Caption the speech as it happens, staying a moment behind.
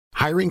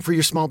Hiring for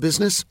your small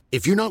business?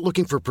 If you're not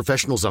looking for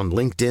professionals on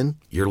LinkedIn,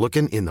 you're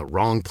looking in the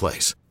wrong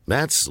place.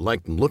 That's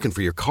like looking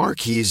for your car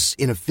keys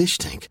in a fish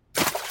tank.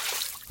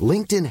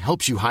 LinkedIn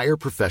helps you hire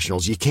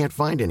professionals you can't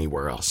find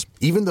anywhere else,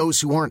 even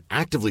those who aren't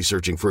actively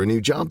searching for a new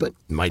job but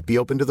might be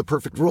open to the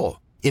perfect role.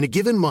 In a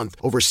given month,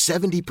 over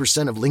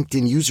 70% of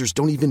LinkedIn users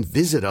don't even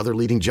visit other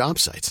leading job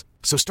sites.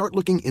 So start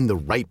looking in the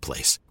right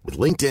place. With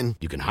LinkedIn,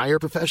 you can hire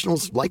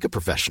professionals like a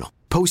professional.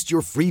 Post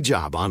your free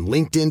job on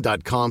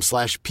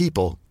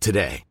linkedin.com/people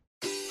today.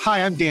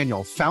 Hi, I'm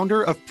Daniel,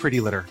 founder of Pretty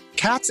Litter.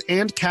 Cats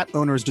and cat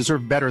owners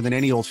deserve better than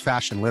any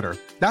old-fashioned litter.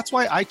 That's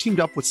why I teamed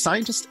up with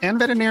scientists and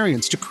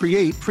veterinarians to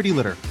create Pretty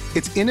Litter.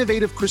 Its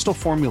innovative crystal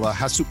formula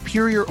has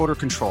superior odor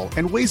control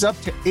and weighs up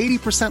to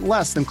 80%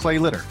 less than clay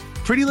litter.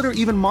 Pretty Litter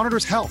even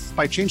monitors health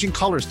by changing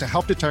colors to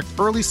help detect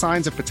early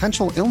signs of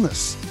potential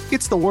illness.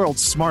 It's the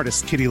world's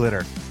smartest kitty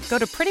litter. Go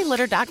to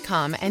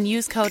prettylitter.com and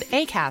use code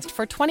ACAST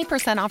for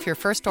 20% off your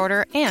first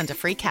order and a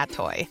free cat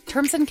toy.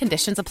 Terms and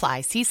conditions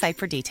apply. See site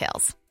for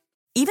details.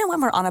 Even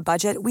when we're on a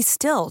budget, we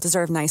still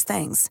deserve nice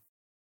things.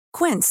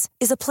 Quince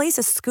is a place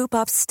to scoop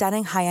up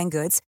stunning high-end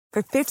goods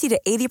for 50 to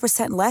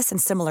 80% less than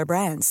similar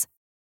brands.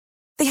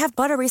 They have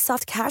buttery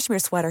soft cashmere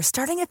sweaters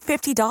starting at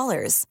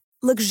 $50,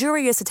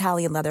 luxurious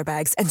Italian leather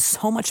bags, and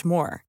so much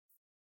more.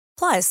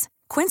 Plus,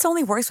 Quince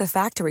only works with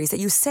factories that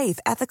use safe,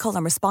 ethical,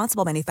 and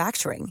responsible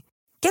manufacturing.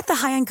 Get the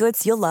high-end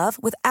goods you'll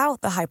love without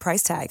the high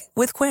price tag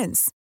with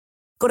Quince.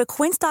 Go to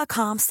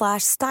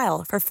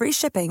quince.com/style for free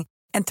shipping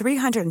and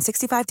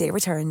 365-day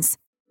returns.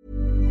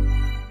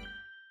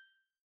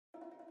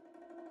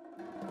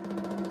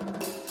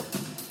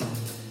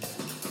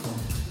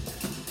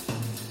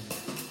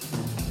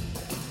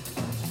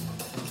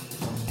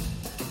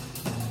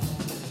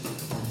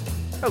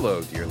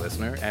 Hello, dear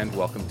listener, and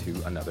welcome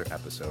to another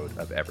episode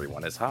of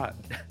Everyone is Hot,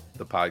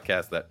 the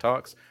podcast that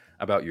talks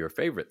about your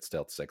favorite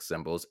stealth sex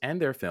symbols and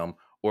their film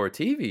or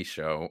TV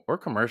show or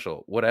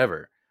commercial,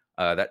 whatever,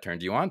 that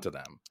turned you on to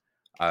them.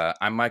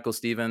 I'm Michael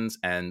Stevens,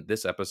 and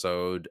this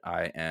episode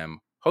I am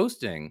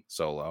hosting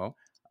solo.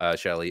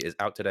 Shelly is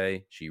out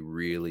today. She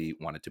really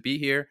wanted to be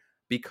here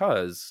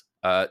because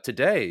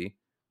today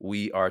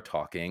we are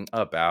talking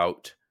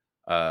about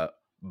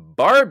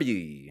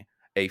Barbie,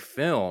 a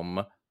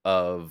film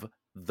of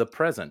the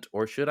present,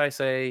 or should I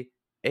say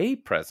a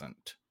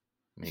present?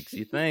 Makes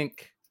you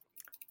think.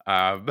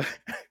 I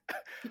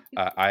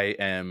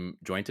am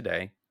joined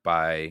today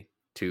by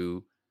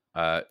two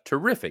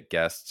terrific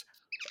guests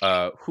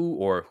who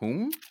or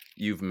whom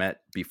you've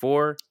met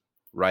before: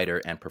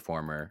 writer and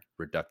performer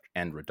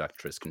and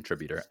reductress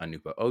contributor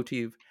Anupa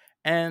Otiv,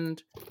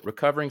 and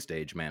recovering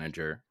stage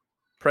manager,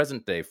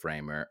 present-day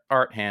framer,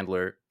 art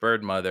handler,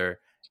 bird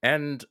mother,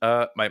 and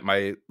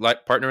my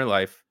partner in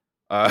life,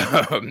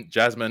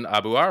 Jasmyn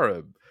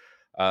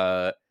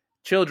Abuarab.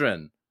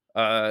 Children,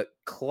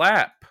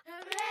 clap.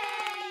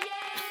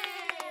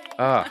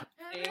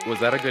 Was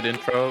that a good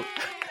intro?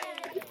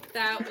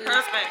 That was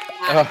perfect.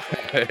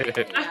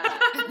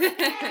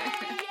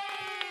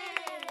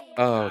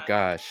 Oh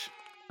gosh.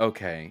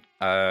 Okay.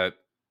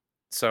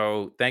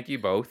 So thank you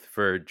both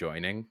for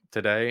joining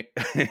today.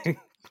 Thank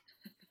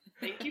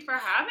you for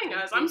having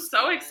us. I'm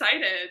so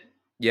excited.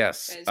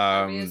 Yes. Guys,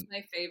 Barbie is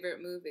my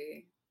favorite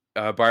movie.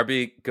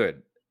 Barbie,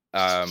 good.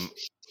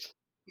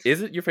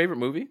 Is it your favorite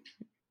movie?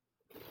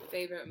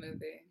 Favorite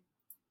movie.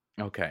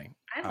 Okay.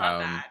 I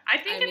love that. I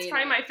think it's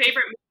probably my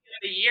favorite movie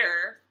of the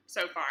year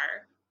so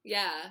far.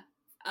 Yeah.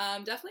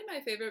 Definitely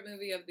my favorite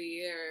movie of the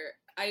year.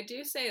 I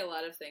do say a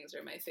lot of things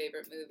are my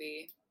favorite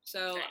movie,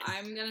 so nice.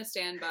 I'm going to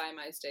stand by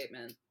my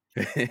statement.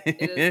 It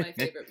is my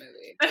favorite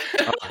movie.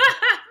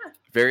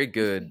 Very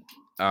good.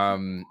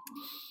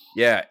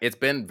 Yeah, it's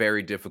been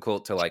very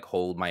difficult to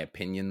hold my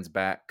opinions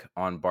back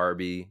on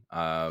Barbie.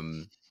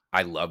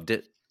 I loved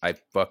it. I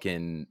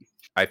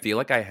feel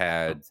like I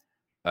had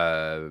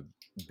a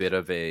bit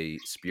of a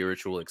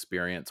spiritual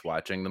experience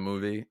watching the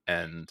movie,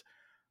 and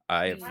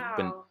I've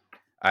been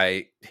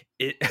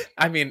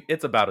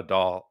it's about a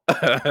doll.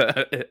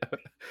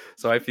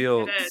 So I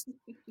feel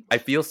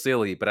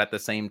silly, but at the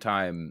same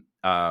time,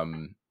 I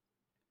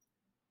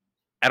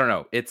don't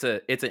know. It's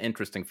an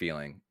interesting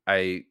feeling.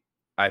 I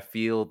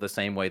feel the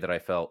same way that I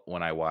felt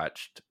when I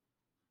watched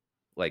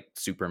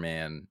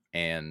Superman,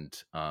 and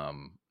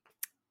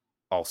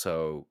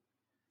also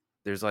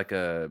there's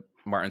a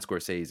Martin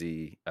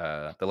Scorsese,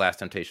 The Last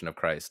Temptation of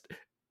Christ.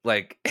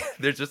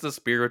 There's just a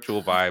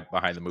spiritual vibe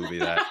behind the movie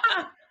that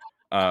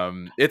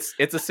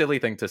it's a silly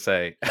thing to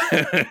say.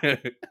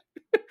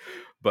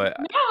 But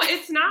no,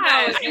 it's not.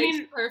 No, it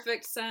makes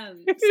perfect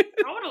sense.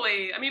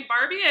 Totally. I mean,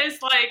 Barbie is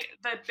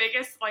the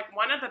biggest,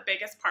 one of the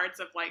biggest parts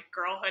of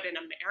girlhood in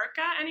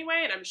America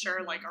anyway, and I'm sure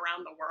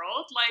around the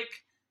world.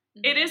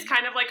 It is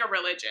kind of like a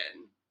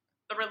religion.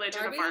 The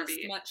religion of Barbie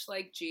is much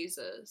like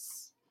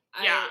Jesus.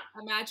 Yeah. I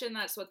imagine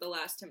that's what The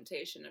Last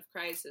Temptation of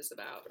Christ is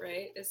about,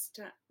 right? Is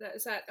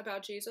that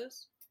about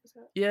Jesus?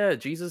 Yeah,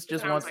 Jesus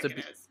just wants to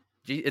be.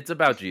 It's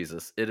about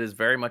Jesus. It is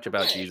very much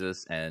about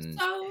Jesus, and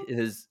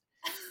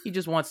he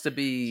just wants to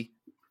be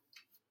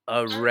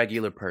a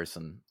regular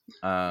person.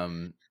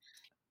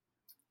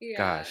 Yeah.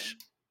 Gosh.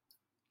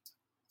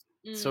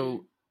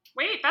 So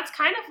wait, that's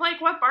kind of like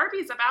what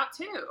Barbie's about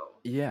too.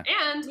 Yeah.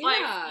 And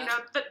like, you know,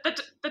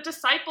 the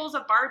disciples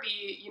of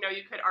Barbie, you know,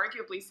 you could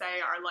arguably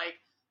say are like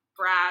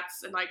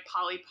Bratz and like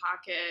Polly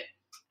Pocket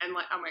and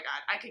like, oh my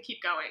God, I could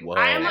keep going. Whoa.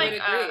 I am I like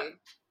would agree.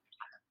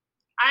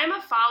 I am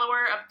a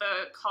follower of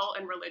the cult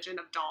and religion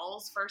of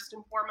dolls first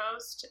and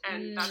foremost,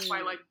 and that's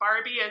why like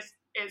Barbie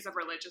is a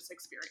religious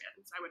experience.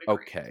 I would agree.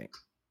 Okay.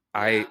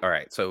 Yeah. All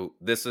right. So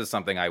this is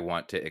something I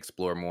want to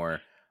explore more.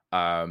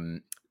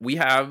 We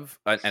have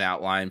an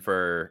outline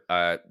for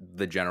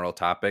the general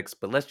topics,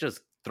 but let's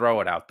just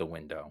throw it out the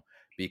window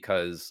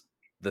because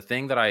the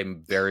thing that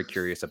I'm very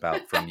curious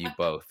about from you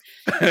both,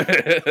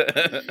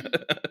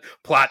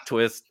 plot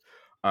twist.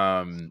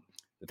 The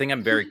thing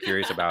I'm very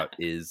curious about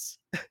is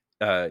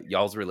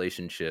y'all's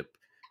relationship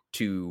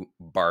to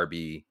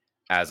Barbie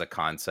as a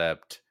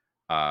concept,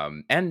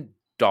 and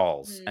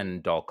dolls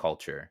and doll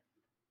culture.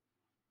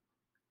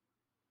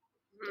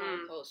 Doll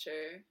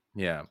culture.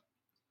 Yeah.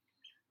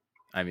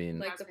 I mean,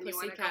 like the Jasmyn, you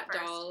wanna go Pussycat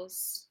first?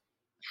 Dolls,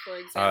 for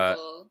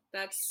example.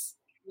 That's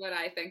what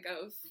I think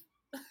of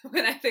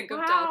when I think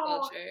of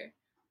doll culture.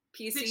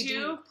 PCD. Did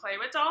you play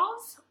with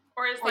dolls?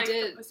 Or is like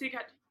the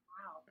Pussycat?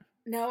 Wow.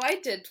 No, I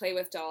did play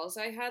with dolls.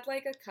 I had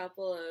like a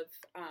couple of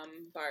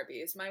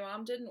Barbies. My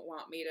mom didn't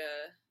want me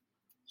to.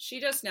 She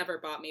just never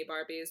bought me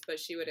Barbies, but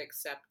she would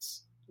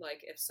accept,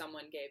 like, if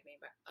someone gave me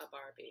a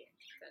Barbie,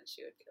 then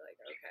she would be like,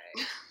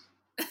 okay,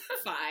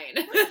 fine.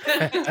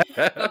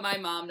 But my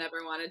mom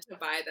never wanted to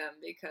buy them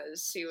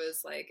because she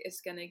was like,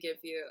 it's gonna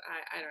give you,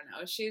 I don't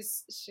know.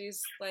 She's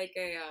like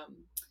a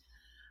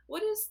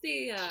what is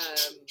the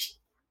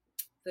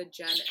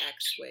Gen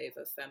X wave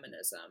of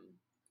feminism?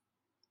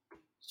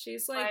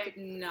 She's like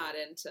not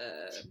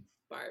into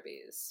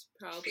Barbies,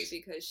 probably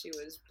because she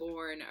was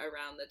born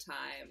around the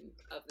time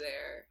of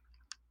their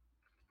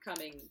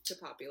coming to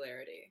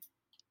popularity.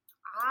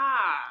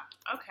 Ah,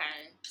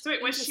 okay. So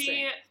wait,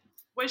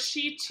 was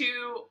she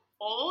too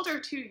old or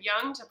too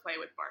young to play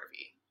with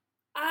Barbie?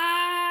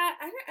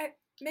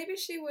 Maybe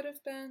she would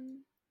have been.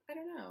 I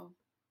don't know,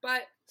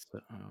 but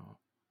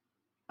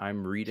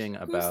I'm reading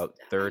about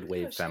third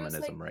wave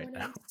feminism like right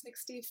now.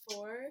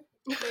 64.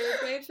 Third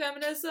wave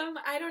feminism.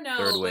 I don't know,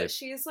 Third wave. but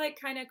she's like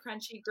kind of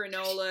crunchy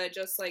granola,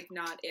 just like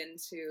not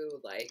into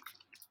like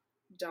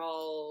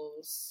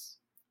dolls.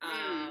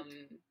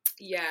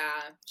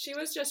 Yeah, she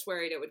was just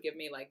worried it would give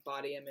me like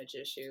body image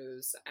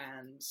issues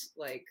and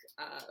like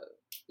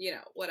you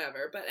know,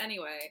 whatever. But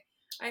anyway,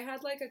 I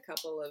had like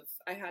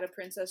I had a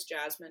Princess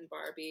Jasmyn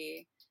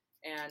Barbie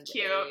and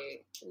a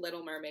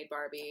Little Mermaid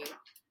Barbie,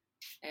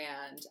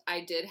 and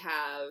I did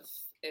have,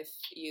 if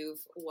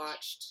you've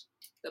watched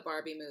the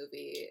Barbie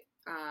movie,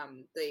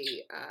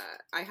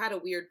 I had a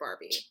weird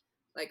Barbie,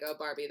 like a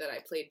Barbie that I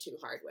played too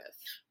hard with.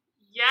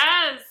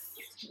 Yes.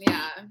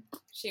 Yeah,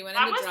 she went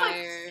in the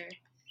dryer.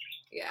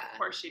 Yeah. Of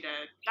course she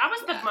did. That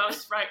was the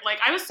most, right? Like,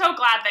 I was so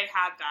glad they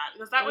had that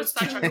because that was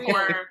such a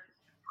core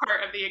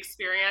part of the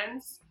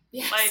experience.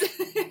 Yes. Like,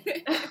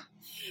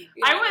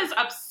 I was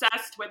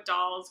obsessed with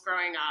dolls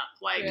growing up.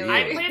 Like, really?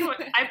 I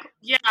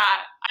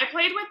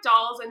played with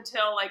dolls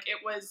until like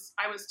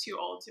I was too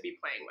old to be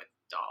playing with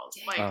dolls.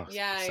 Like,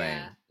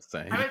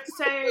 same. I would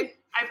say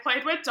I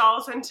played with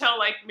dolls until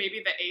like maybe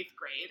the 8th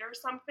grade or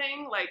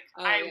something. Like,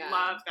 I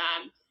love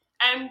them,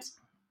 and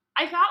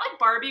I thought like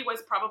Barbie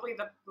was probably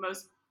the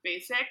most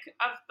basic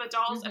of the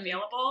dolls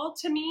available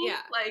to me.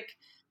 Yeah. Like,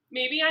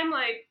 maybe I'm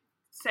like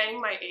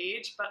saying my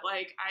age, but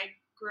like I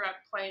grew up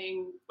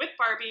playing with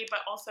Barbie,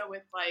 but also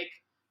with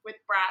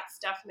Bratz,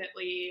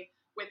 definitely,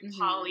 with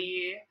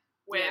Polly,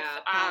 with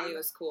Polly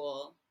was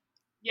cool.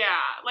 Yeah,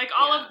 like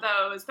all of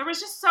those. There was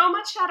just so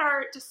much at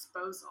our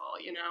disposal,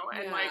 you know,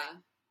 and like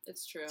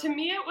it's true. To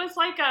me, it was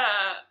like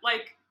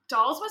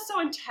dolls was so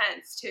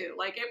intense too.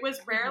 Like, it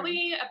was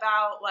rarely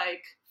about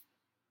like.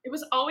 It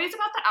was always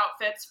about the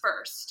outfits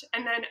first.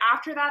 And then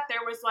after that,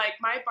 there was like,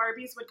 my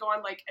Barbies would go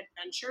on like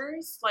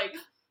adventures. Like,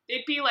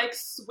 they'd be like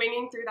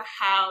swinging through the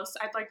house.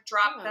 I'd like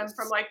drop them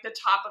from like the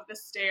top of the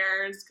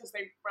stairs because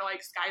they were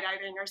like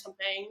skydiving or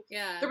something.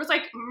 Yeah. There was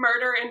like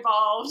murder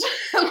involved.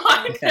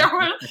 Like, there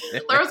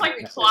was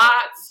like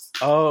plots.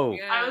 Oh,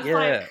 I was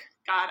like,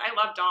 God, I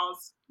love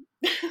dolls.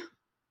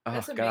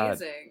 That's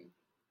amazing.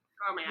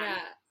 Oh man. Yeah.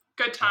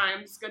 Good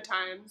times.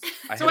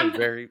 So in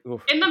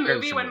the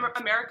movie when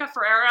America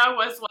Ferrera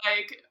was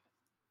like,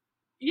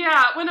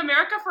 when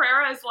America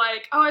Ferrera is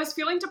like, oh, I was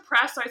feeling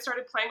depressed, so I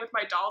started playing with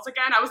my dolls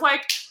again. I was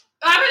like,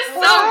 that is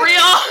so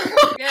real.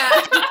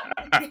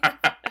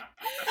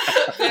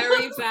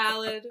 Very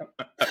valid.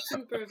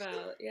 Super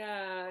valid.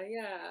 Yeah.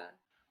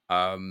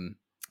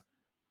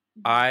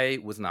 I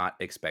was not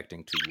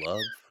expecting to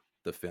love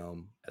the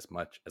film as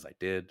much as I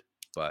did,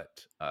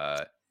 but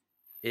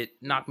it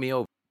knocked me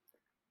over.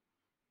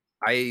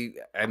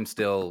 I'm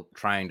still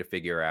trying to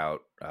figure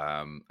out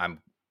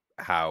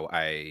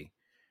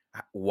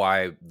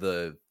why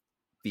the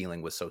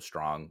feeling was so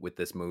strong with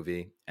this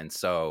movie, and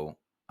so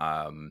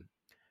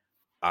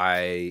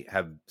I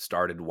have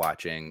started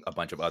watching a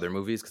bunch of other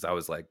movies because I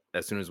was like,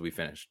 as soon as we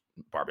finished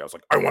Barbie, I was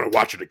like, I want to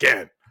watch it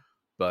again.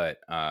 but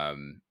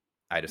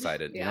I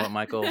decided, you know what,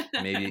 Michael,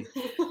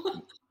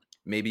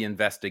 maybe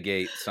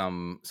investigate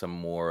some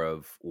more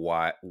of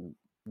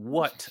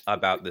what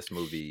about this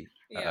movie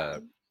Yeah.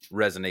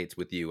 resonates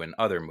with you in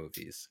other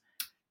movies.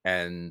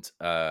 And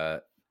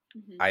I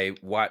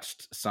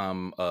watched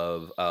some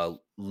of a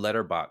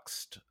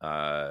Letterboxd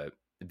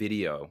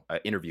video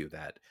interview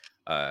that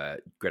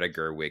Greta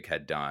Gerwig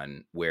had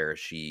done, where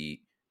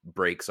she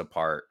breaks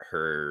apart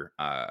her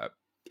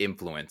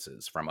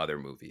influences from other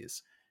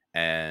movies,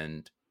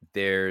 and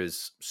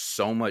there's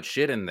so much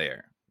shit in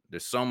there.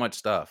 There's so much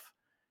stuff,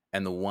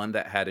 and the one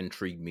that had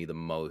intrigued me the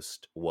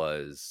most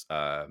was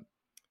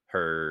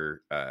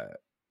her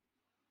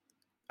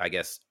I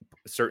guess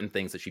certain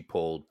things that she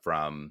pulled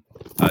from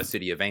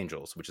City of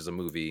Angels, which is a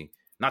movie,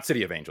 not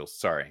City of Angels,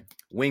 sorry,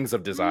 Wings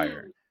of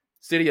Desire.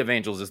 City of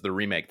Angels is the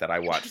remake that I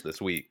watched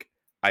this week.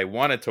 I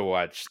wanted to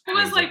watch I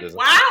was Wings like, of Desire.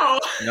 wow.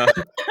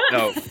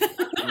 No.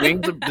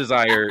 Wings of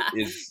Desire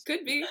is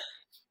could be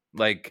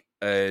like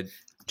a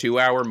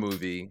 2-hour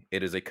movie.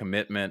 It is a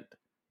commitment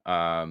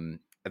that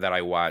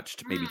I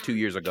watched maybe 2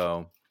 years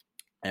ago,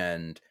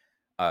 and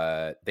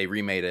they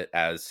remade it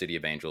as City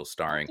of Angels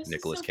starring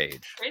Nicolas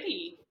Cage.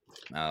 Pretty.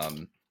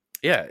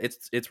 Yeah,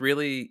 it's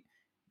really,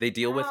 they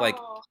deal with like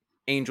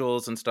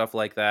angels and stuff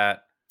like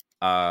that.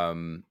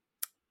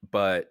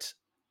 But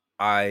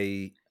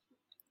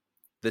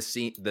the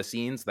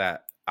scenes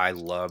that I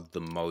loved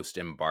the most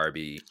in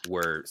Barbie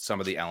were some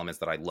of the elements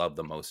that I loved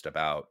the most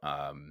about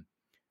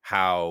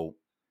how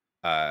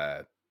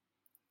the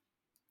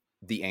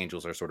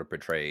angels are sort of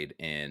portrayed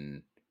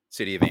in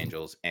City of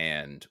Angels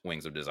and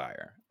Wings of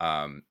Desire.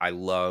 I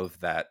love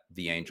that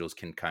the angels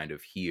can kind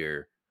of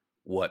hear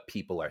what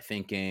people are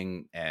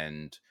thinking,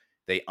 and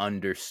they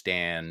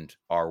understand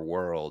our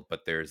world,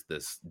 but there's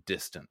this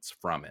distance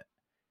from it.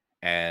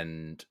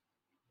 And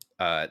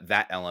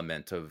that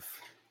element of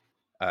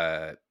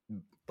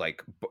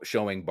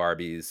showing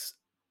Barbie's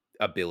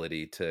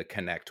ability to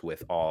connect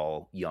with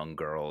all young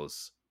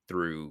girls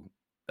through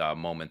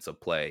moments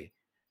of play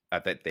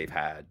that they've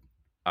had,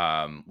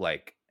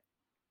 like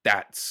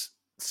that's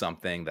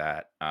something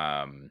that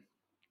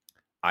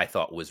I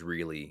thought was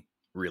really,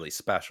 really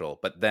special.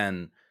 But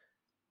then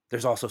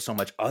there's also so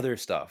much other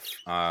stuff,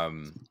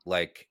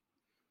 like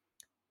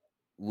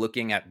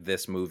looking at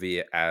this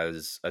movie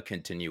as a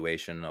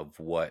continuation of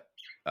what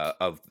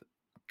of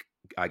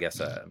I guess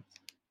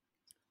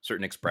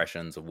certain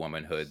expressions of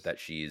womanhood that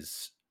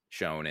she's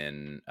shown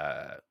in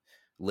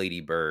Lady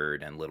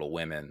Bird and Little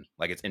Women.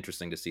 Like, it's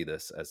interesting to see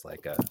this as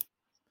like a,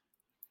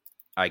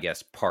 I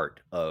guess, part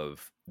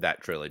of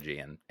that trilogy,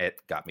 and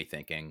it got me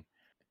thinking.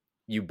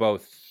 You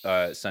both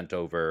sent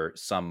over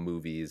some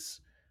movies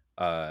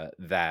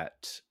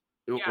that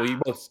well, you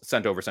both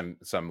sent over some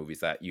movies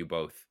that you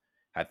both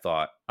had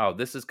thought, oh,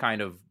 this is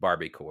kind of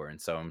Barbie core. And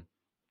so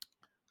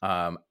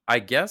I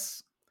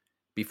guess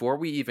before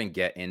we even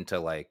get into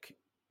like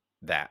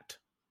that,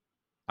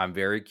 I'm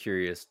very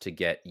curious to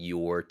get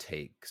your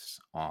takes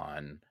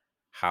on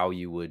how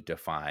you would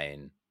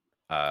define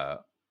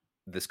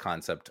this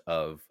concept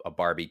of a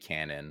Barbie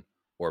canon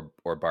or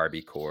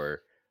Barbie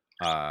core.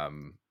 I've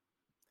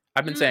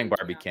been saying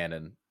Barbie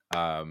canon,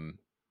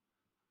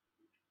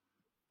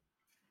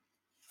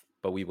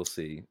 but we will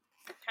see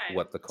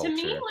what the culture.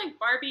 To me, like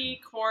Barbie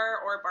core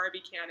or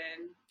Barbie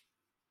canon,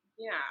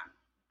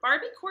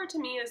 Barbie core to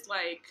me is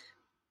like,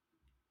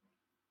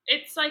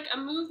 it's like a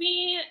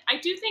movie. I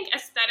do think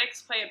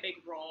aesthetics play a big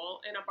role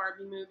in a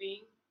Barbie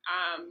movie.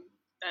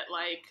 That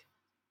like,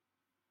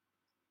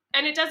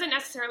 and it doesn't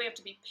necessarily have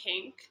to be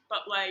pink,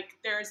 but like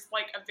there's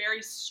like a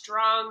very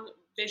strong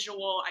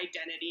visual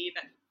identity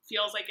that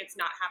feels like it's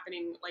not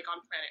happening like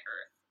on planet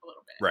Earth a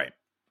little bit. Right.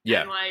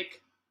 Yeah. And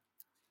like,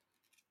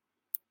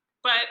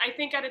 but I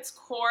think at its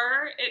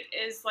core, it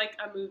is like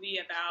a movie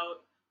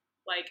about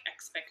like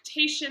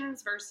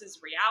expectations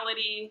versus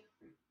reality.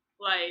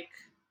 Like,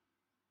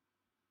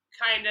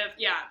 kind of,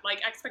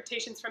 like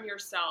expectations from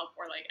yourself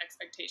or like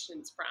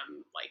expectations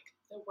from like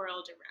the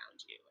world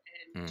around you.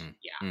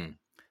 And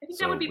I think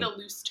that would be the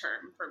loose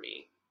term for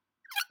me.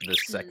 The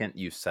second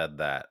you said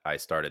that, I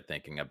started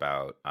thinking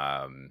about,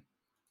 I'm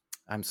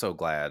so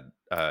glad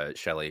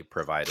Shelley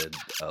provided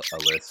a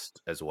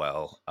list as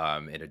well,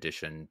 in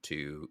addition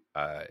to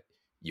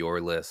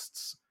your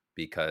lists,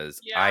 because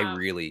I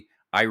really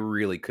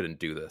couldn't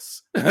do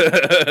this.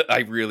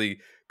 I really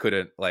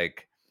couldn't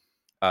like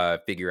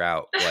figure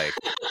out like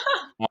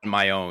on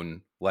my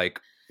own, like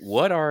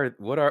what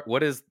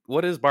is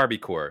Barbie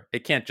core?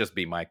 It can't just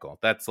be Michael.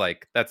 That's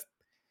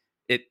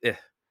it.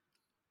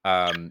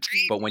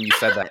 But when you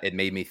said that, it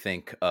made me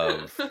think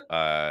of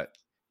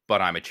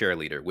But I'm a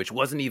Cheerleader, which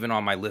wasn't even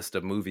on my list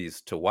of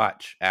movies to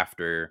watch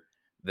after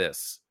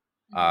this.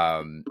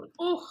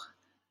 Oh,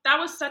 that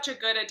was such a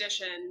good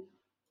addition.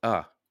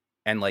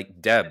 And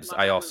like Debs,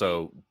 I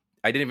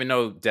didn't even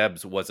know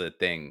Debs was a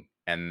thing,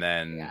 and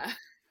then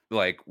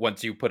like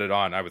once you put it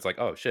on, I was like,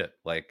 oh shit,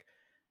 like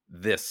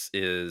this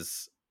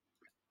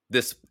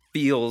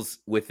feels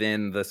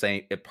within the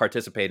same,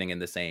 participating in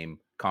the same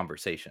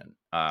conversation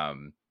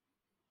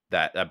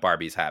that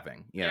Barbie's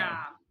having, you know.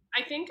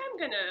 I think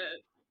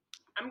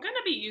I'm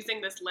gonna be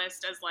using this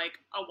list as like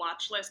a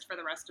watch list for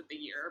the rest of the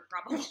year,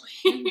 probably.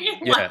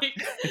 Yeah.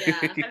 Yeah.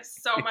 I have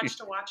so much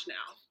to watch now.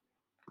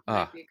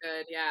 Might be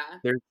good. Yeah.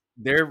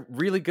 They're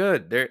really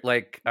good. They're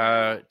like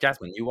Yeah.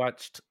 Jasmyn, you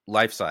watched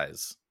Life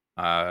Size.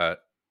 I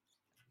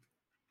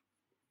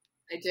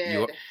You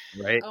did.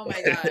 right? Oh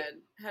my god.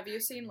 Have you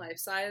seen Life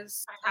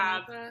Size? I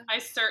have. Anupa? I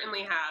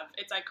certainly have.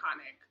 It's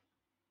iconic.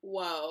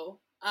 Whoa.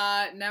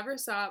 Never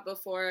saw it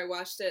before. I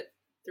watched it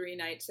 3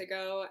 nights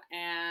ago,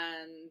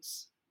 and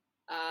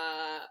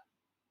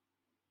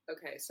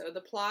okay, so the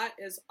plot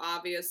is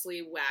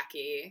obviously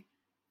wacky.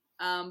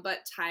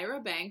 But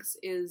Tyra Banks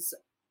is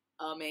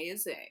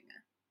amazing.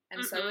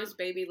 And so is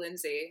Baby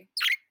Lindsay.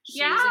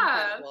 She's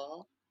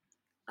incredible.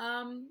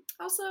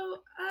 Also,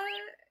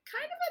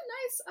 kind of a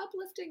nice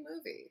uplifting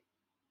movie.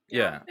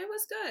 Yeah. It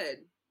was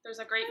good. There's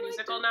a great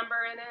musical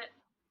number in it.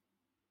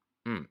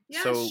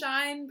 Yeah, So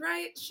shine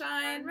bright,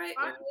 shine right,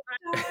 Far,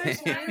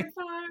 shine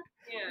far.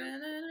 Yeah.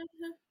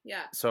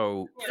 Yeah.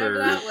 so Whatever for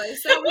that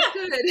was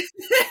good.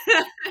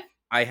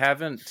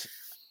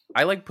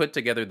 I like put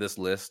together this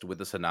list with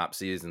the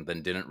synopses and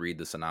then didn't read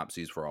the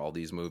synopses for all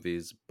these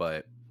movies,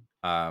 but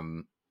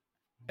if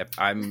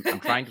I'm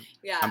trying to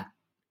Yeah.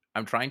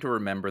 I'm trying to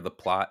remember the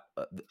plot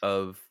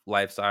of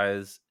Life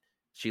Size.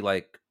 She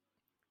like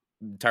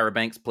Tyra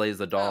Banks plays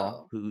the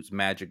doll who's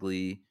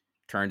magically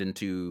turned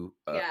into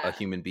a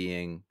human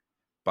being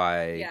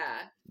by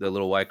the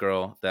little white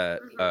girl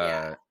that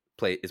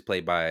is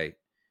played by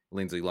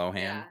Lindsay Lohan.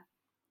 Yeah.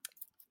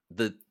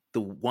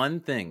 The one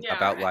thing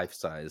about Life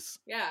Size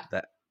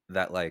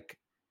that like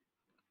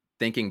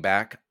thinking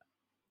back,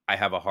 I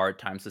have a hard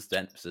time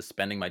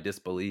suspending my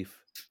disbelief,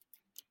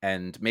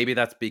 and maybe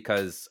that's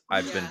because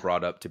I've been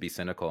brought up to be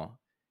cynical,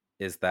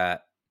 is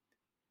that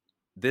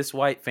this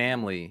white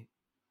family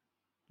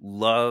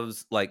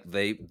loves, like,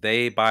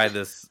 they buy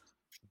this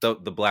the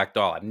black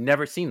doll. I've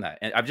never seen that,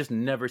 and I've just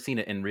never seen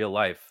it in real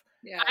life.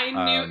 Yeah.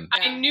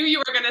 I knew you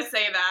were gonna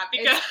say that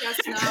because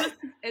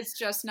it's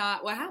just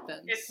not what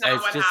happens. It's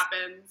not what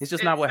happens. It's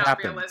just not what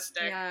happens.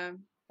 Realistic. Yeah.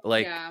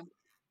 Like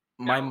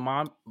my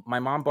mom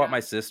bought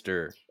my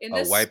sister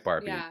a white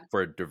Barbie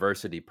for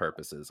diversity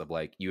purposes of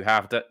like, you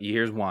have to,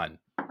 here's one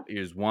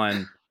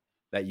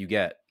that you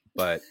get,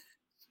 but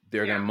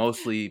they're gonna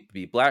mostly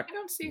be black I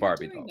don't see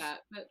Barbie her doing dolls.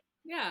 that, but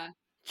yeah.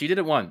 She did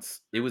it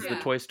once. It was the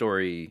Toy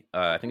Story.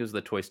 I think it was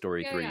the Toy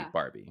Story 3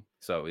 Barbie.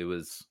 So she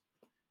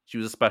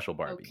was a special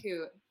Barbie. Oh,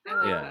 cute. I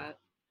like that.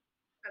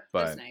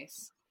 That's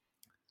nice.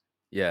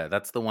 Yeah,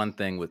 that's the one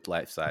thing with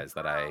Life Size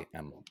that I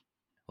am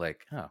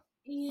like, oh.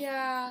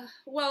 Yeah.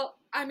 Well,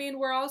 I mean,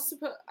 we're all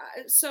supposed.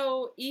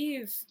 So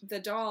Eve, the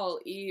doll,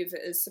 Eve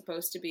is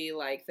supposed to be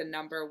like the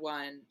number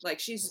one.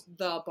 Like, she's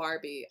the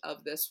Barbie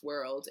of this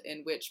world,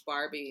 in which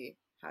Barbie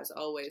has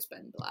always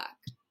been black,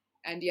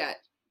 and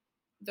yet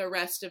the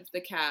rest of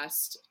the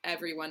cast,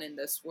 everyone in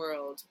this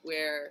world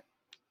where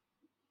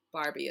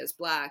Barbie is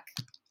black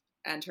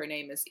and her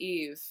name is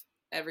Eve,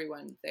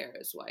 everyone there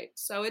is white.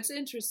 So it's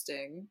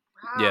interesting.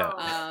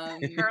 Wow.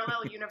 Yeah.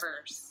 Parallel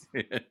universe.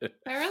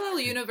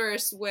 Parallel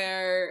universe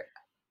where,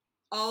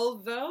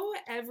 although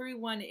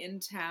everyone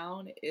in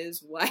town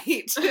is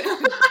white, they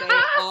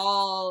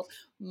all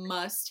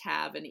must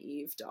have an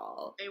Eve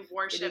doll. They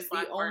worship it is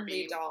Black the only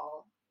Barbie.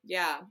 doll.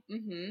 Yeah.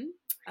 Mm-hmm.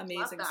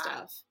 Amazing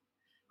stuff.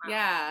 Wow.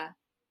 Yeah.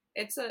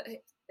 It's a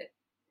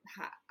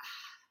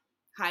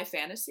high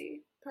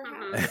fantasy,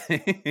 perhaps.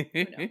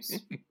 Who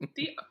knows?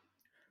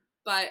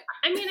 But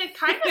I mean, it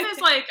kind of is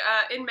like,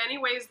 in many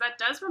ways, that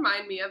does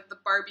remind me of the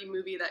Barbie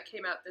movie that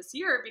came out this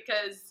year,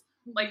 because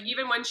like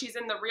even when she's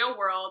in the real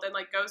world and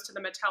like goes to the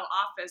Mattel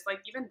office,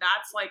 like even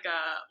that's like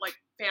a like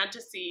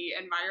fantasy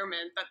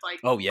environment that's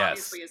like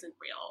obviously isn't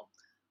real.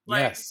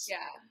 Like, yes. Yeah.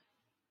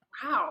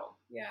 Wow.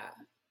 Yeah.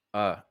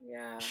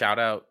 Shout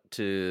out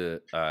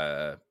to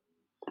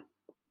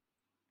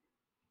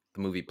the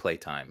movie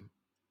Playtime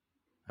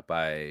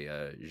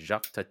by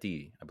Jacques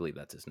Tati, I believe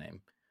that's his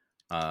name.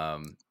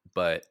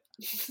 But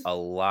a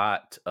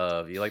lot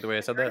of, you like the way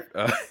I said that?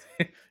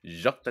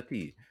 Jacques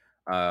Tati.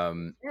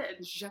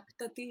 Jacques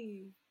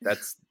Tati. I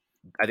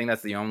think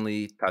that's the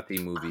only Tati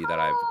movie that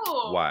I've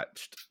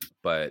watched.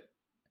 But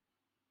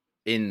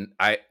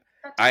I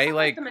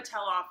like the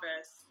Mattel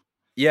office.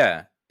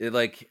 Yeah,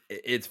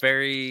 it's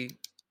very.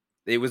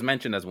 It was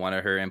mentioned as one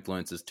of her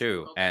influences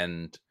too,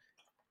 and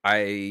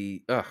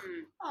I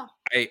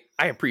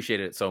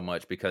appreciated it so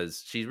much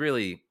because she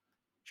really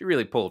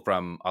pulled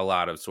from a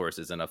lot of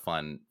sources in a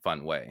fun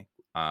way.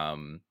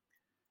 I'm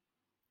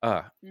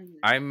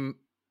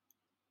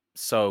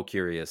so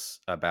curious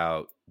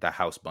about the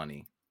house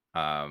bunny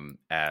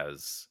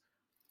as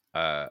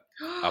a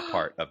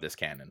part of this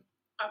canon.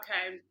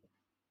 Okay.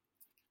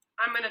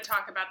 I'm going to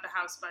talk about The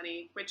House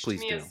Bunny, which Please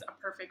to me do. is a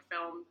perfect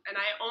film. And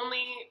I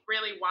only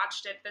really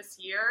watched it this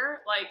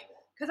year, like,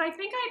 because I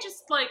think I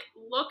just, like,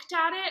 looked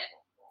at it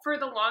for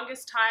the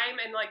longest time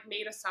and, like,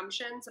 made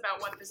assumptions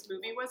about what this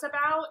movie was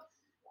about.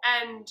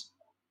 And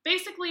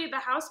basically, The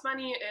House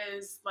Bunny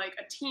is, like,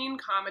 a teen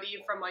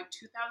comedy from, like,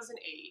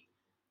 2008.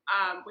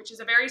 which is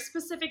a very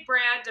specific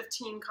brand of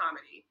teen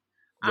comedy,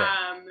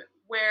 Right.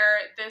 where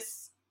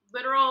this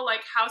literal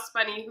like house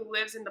bunny who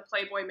lives in the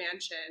Playboy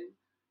Mansion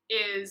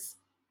is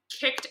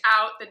kicked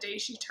out the day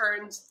she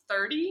turns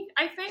 30,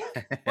 I think,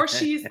 or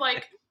she's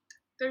like,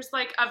 there's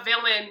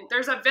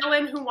a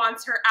villain who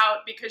wants her out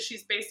because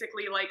she's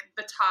basically like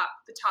the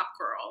top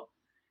girl,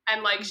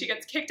 and like she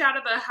gets kicked out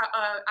of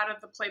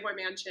the Playboy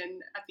Mansion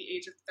at the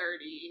age of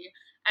 30,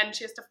 and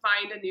she has to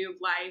find a new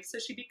life. So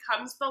she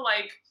becomes the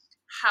like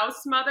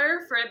house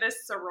mother for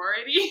this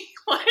sorority,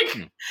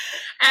 like,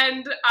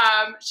 and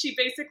she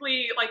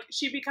basically like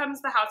she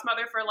becomes the house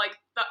mother for like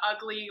the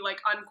ugly like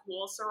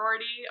uncool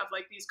sorority of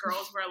like these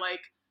girls where like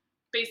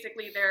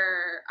basically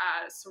their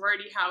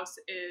sorority house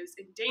is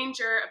in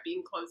danger of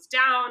being closed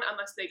down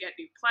unless they get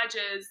new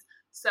pledges.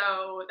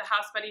 So the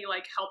house bunny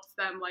like helps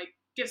them, like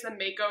gives them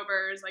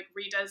makeovers, like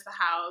redoes the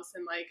house,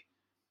 and like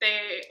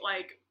they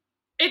like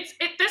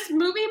this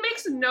movie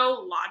makes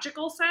no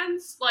logical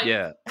sense.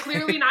 Like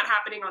clearly not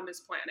happening on this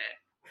planet.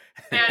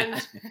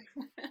 And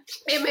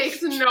it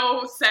makes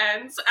no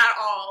sense at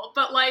all.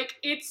 But like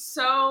it's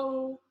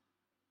so,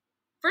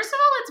 first of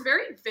all, it's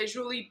very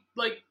visually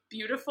like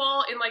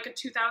beautiful in like a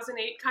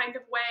 2008 kind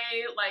of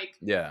way. Like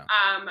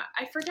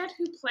I forget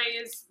who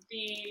plays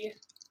the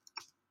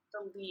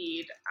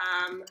lead.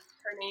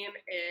 Her name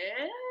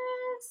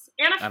is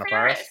Anna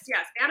Faris.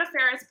 Yes, Anna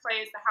Faris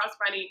plays the house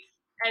bunny,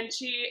 and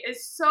she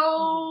is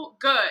so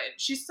good.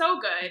 She's so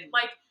good.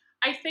 Like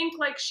I think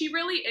like she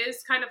really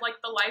is kind of like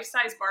the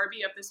life-size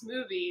Barbie of this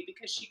movie,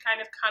 because she kind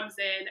of comes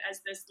in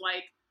as this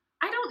like,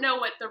 I don't know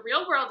what the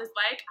real world is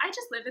like. I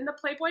just live in the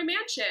Playboy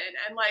Mansion.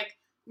 And like,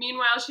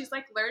 meanwhile, she's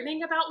like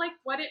learning about like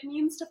what it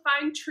means to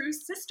find true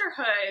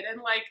sisterhood.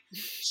 And like,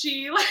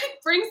 she like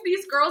brings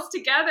these girls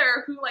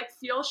together who like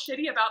feel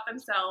shitty about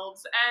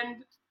themselves.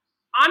 And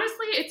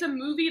honestly, it's a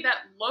movie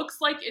that looks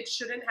like it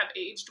shouldn't have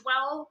aged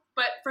well,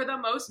 but for the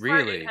most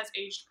part, it has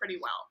aged pretty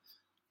well.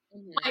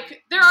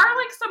 Like there are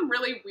like some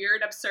really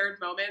weird, absurd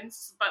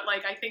moments, but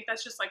like I think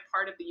that's just like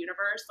part of the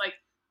universe. Like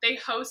they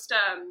host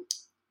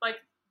like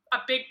a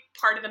big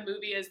part of the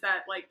movie is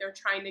that like they're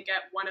trying to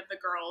get one of the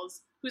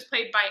girls, who's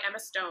played by Emma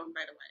Stone,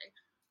 by the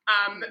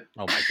way.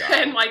 Oh my god!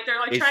 And like they're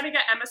like trying to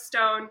get Emma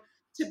Stone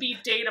to be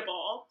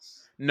dateable.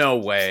 No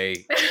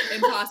way.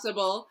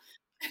 Impossible.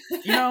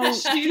 You know,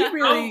 she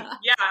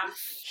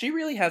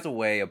really has a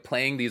way of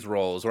playing these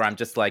roles where I'm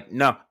just like,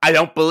 no, I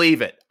don't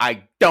believe it.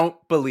 I don't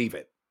believe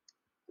it.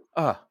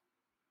 Right?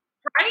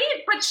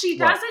 But she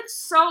does it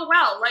so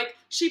well. Like,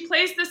 she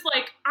plays this,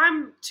 like,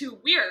 I'm too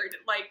weird,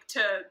 like,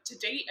 to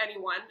date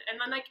anyone. And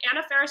then, like,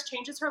 Anna Faris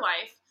changes her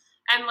life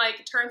and,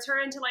 like, turns her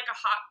into, like, a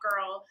hot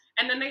girl.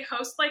 And then they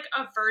host, like,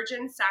 a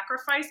virgin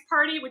sacrifice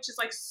party, which is,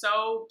 like,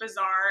 so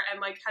bizarre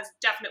and, like, has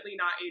definitely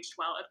not aged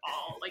well at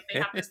all. Like, they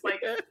have this,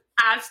 like,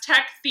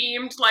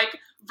 Aztec-themed, like,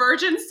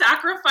 virgin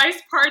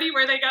sacrifice party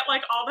where they get,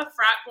 like, all the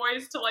frat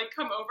boys to, like,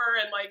 come over.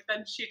 And, like,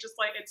 then she just,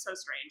 like, it's so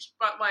strange.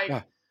 But,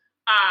 like,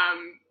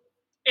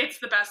 it's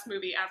the best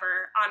movie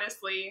ever,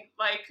 honestly.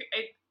 Like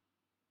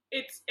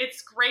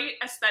it's great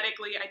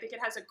aesthetically. I think it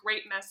has a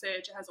great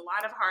message. It has a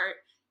lot of heart,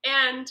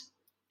 and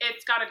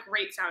it's got a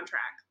great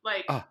soundtrack.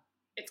 Like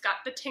it's got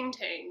the Ting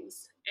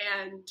Tings,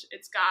 and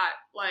it's got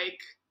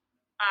like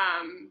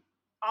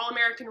All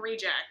American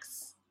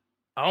Rejects.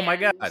 Oh my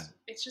god!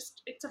 It's a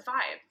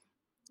vibe.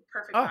 It's a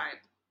perfect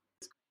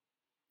vibe.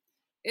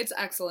 It's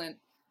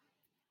excellent.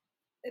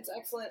 It's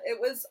excellent.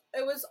 It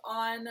was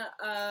on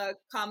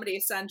Comedy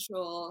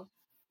Central.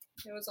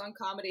 It was on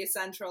Comedy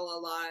Central a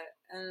lot,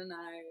 and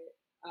I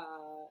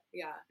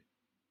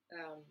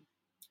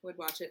would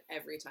watch it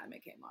every time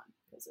it came on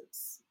because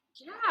it's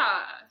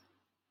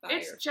fire.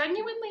 It's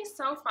genuinely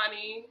so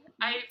funny.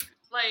 I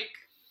like,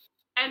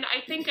 and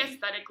I think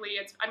aesthetically,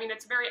 it's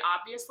very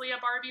obviously a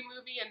Barbie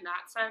movie in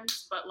that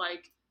sense, but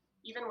like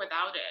even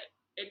without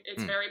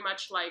it's very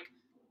much like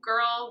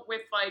girl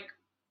with like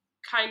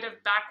kind of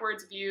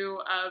backwards view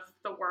of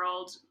the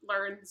world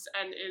learns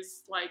and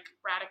is like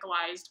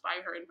radicalized by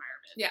her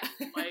environment. Yeah.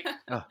 Like,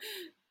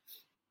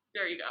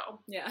 there you go.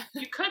 Yeah.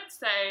 I could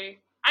say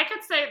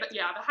that,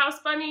 yeah, The House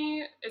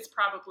Bunny is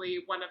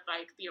probably one of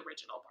like the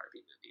original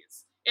Barbie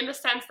movies in the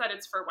sense that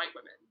it's for white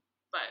women.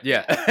 But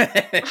yeah.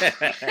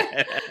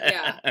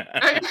 Yeah.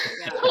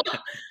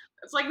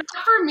 It's like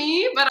not for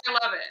me, but I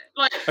love it.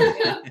 Like,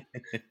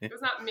 it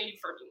was not made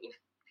for me.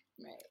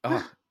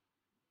 Right.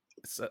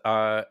 So,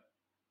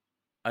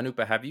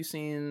 Anupa, have you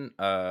seen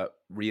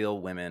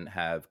Real Women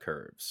Have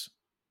Curves?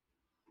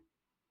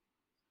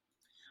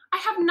 I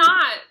have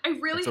not. I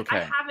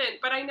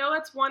haven't, but I know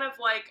it's one of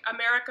like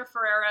America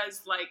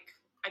Ferrera's like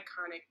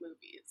iconic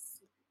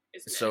movies,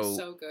 isn't it?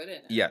 So good in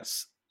it.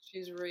 Yes.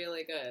 She's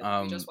really good.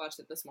 We just watched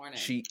it this morning.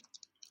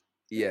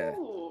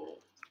 Ooh.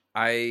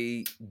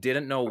 I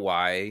didn't know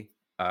why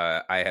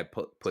I had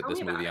put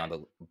this movie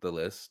on the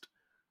list.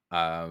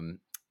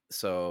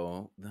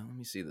 So let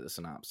me see the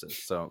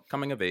synopsis. So,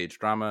 coming of age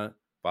drama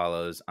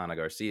follows Ana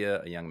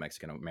Garcia, a young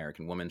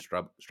Mexican-American woman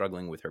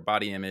struggling with her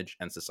body image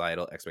and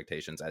societal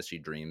expectations as she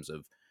dreams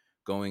of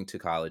going to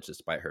college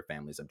despite her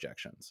family's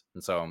objections.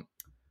 And so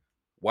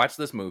watched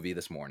this movie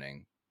this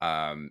morning.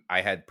 I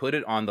had put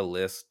it on the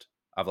list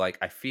of like,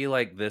 I feel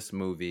like this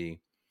movie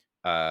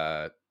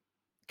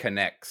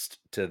connects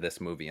to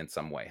this movie in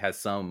some way. Has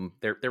some,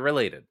 they're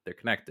related, they're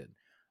connected.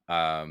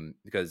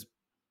 Because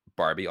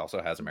Barbie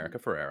also has America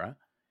Ferrera,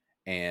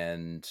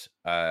 and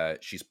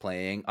she's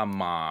playing a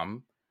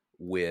mom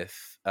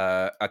with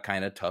a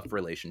kind of tough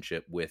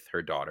relationship with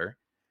her daughter,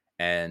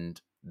 and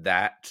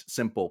that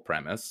simple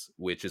premise,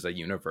 which is a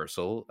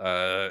universal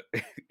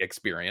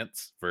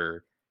experience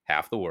for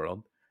half the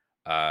world,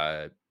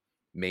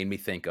 made me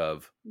think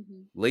of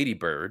Lady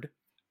Bird,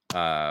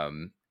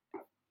 and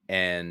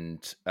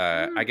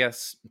I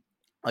guess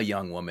a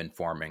young woman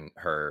forming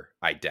her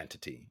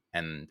identity.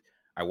 And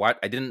I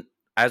didn't,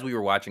 as we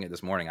were watching it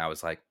this morning, I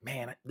was like,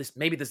 man,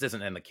 maybe this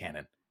isn't in the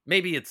canon.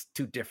 Maybe it's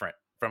too different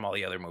from all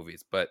the other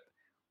movies. But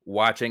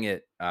watching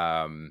it,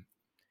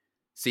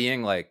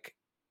 seeing like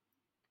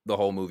the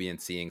whole movie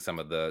and seeing some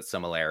of the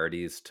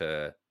similarities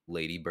to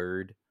Lady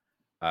Bird,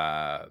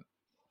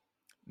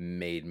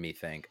 made me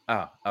think,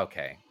 oh,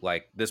 okay,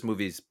 like this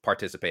movie's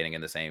participating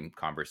in the same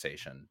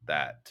conversation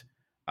that,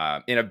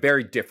 in a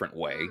very different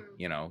way.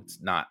 You know, it's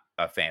not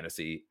a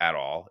fantasy at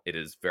all. It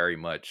is very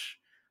much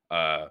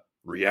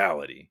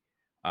reality.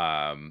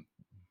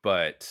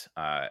 But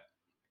I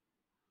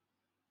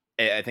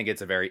think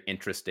it's a very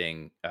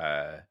interesting,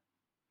 I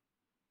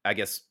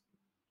guess,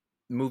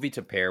 movie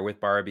to pair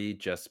with Barbie,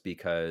 just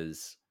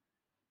because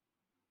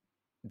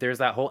there's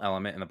that whole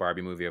element in the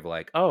Barbie movie of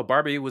like, oh,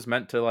 Barbie was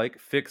meant to like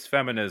fix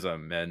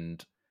feminism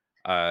and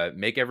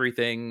make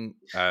everything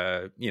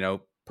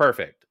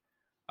perfect.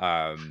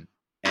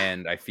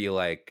 And I feel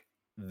like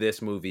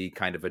this movie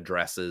kind of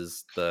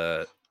addresses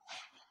the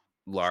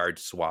large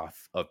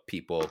swath of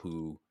people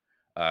who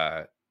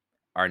are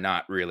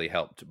not really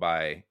helped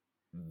by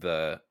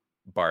the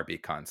Barbie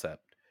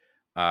concept.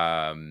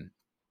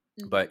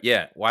 But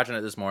yeah, watching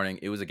it this morning,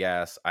 it was a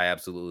gas. I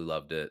absolutely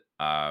loved it.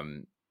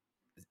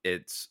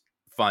 It's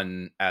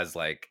fun as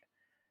like,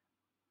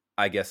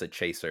 I guess, a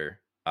chaser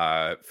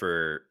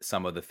for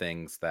some of the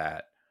things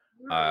that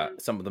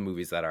some of the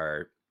movies that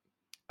are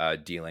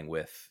dealing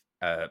with,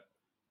 I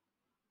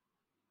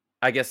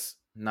guess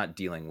not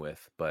dealing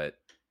with, but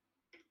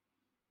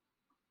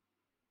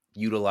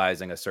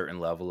utilizing a certain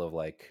level of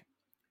like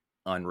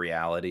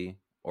unreality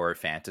or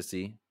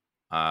fantasy.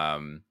 Yeah,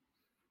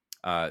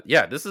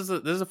 this is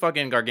a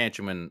fucking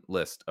gargantuan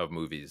list of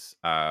movies.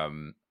 I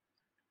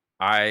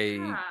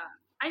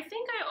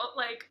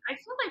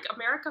feel like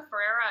America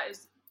Ferrera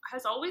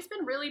has always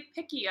been really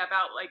picky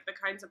about like the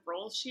kinds of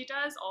roles she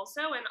does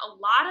also, and a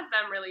lot of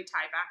them really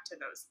tie back to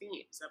those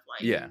themes of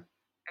like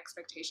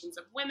expectations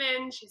of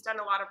women. She's done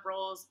a lot of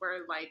roles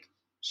where like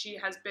she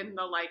has been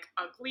the like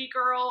ugly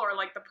girl or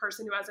like the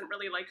person who hasn't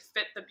really like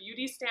fit the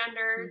beauty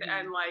standard,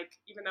 and like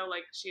even though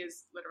like she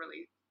is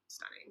literally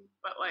stunning,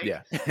 but like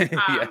I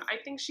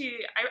think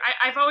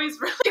I've always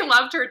really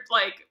loved her,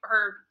 like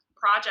her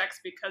projects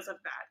because of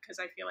that, because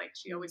I feel like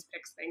she always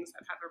picks things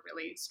that have a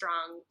really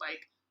strong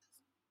like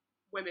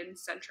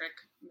women-centric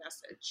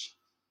message.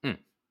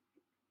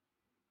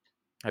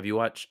 Have you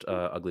watched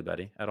Ugly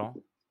Betty at all?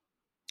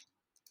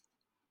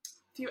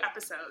 Few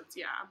episodes,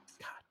 yeah.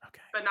 God,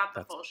 okay, but not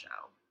the full show.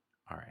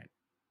 All right,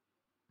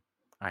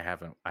 I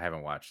haven't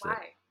watched Why?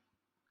 it.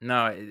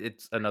 No,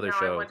 it's another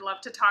show. I would love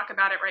to talk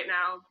about it right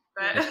now,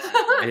 but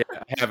yeah,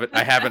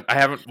 I haven't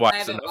watched. I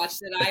haven't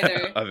watched it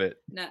either. Of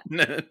it. No.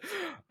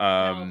 But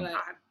I'm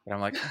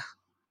like,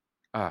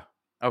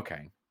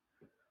 okay.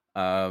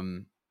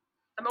 I'm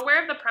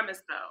aware of the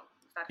premise though.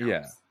 If that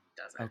helps.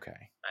 Doesn't.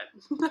 Okay.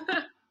 But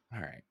all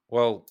right.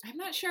 Well, I'm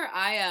not sure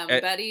I am.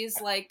 Betty's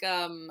like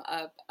a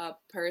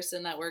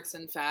person that works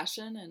in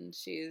fashion, and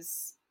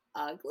she's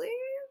ugly.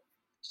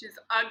 She's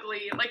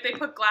ugly. Like they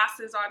put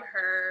glasses on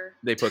her.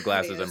 They put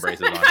glasses and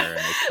braces on her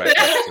and expect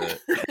us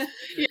to.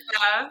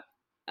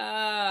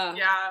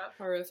 Yeah.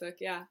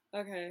 Horrific. Yeah.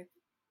 Okay.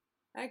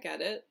 I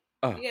get it.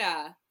 Oh.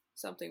 Yeah.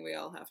 Something we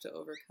all have to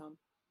overcome.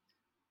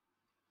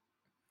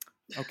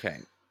 Okay.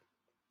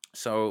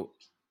 So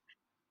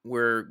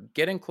we're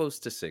getting close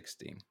to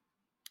 60,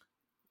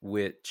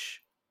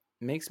 which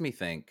makes me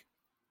think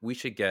we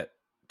should get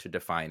to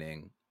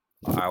defining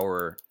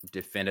our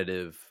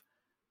definitive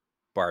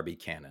Barbie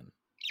canon.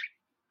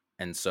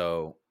 And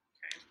so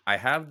I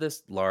have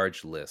this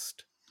large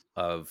list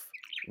of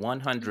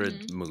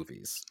 100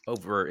 movies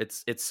over.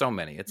 It's so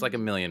many. It's like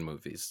 1 million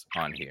movies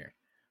on here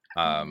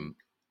that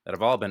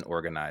have all been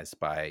organized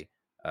by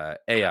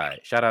AI.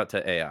 Shout out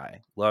to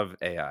AI. Love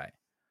AI.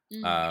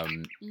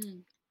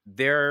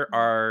 There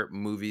are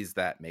movies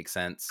that make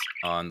sense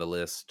on the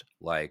list,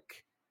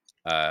 like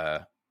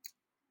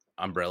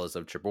Umbrellas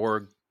of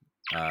Cherbourg,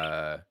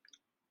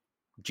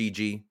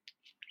 Gigi.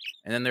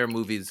 And then there are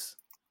movies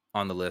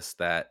on the list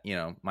that, you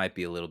know, might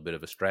be a little bit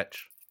of a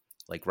stretch,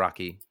 like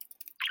Rocky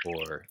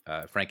or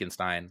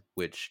Frankenstein,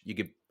 which you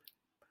could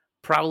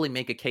probably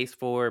make a case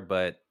for,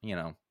 but, you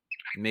know,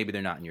 maybe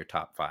they're not in your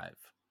top 5.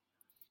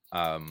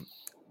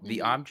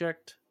 The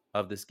object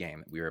of this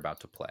game that we are about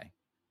to play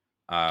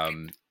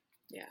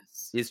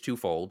is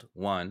twofold.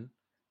 One,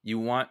 you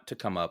want to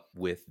come up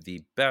with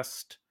the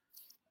best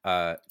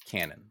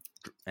canon,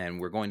 and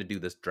we're going to do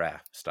this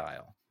draft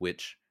style,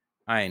 which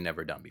I ain't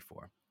never done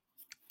before.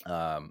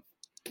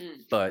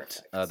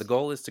 But the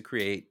goal is to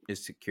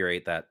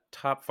curate that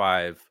top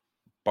 5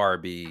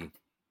 Barbie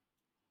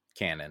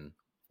canon,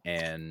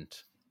 and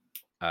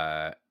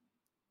I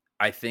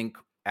think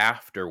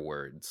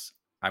afterwards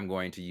I'm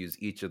going to use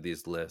each of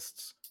these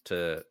lists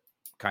to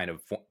kind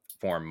of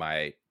form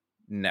my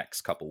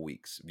next couple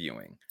weeks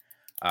viewing,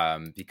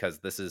 because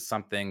this is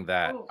something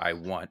that I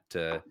want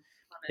to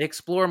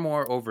explore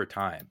more over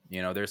time.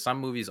 You know, there's some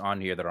movies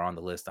on here that are on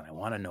the list and I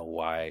want to know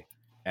why,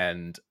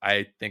 and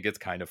I think it's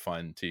kind of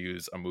fun to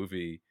use a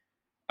movie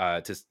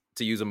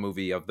to use a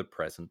movie of the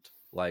present,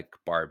 like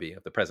Barbie,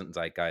 of the present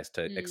zeitgeist,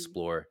 to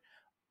explore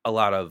a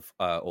lot of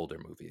older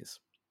movies.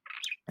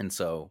 And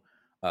so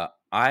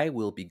I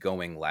will be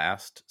going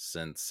last,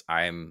 since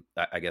I'm,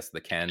 I guess,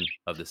 the Ken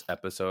of this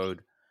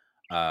episode.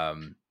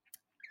 And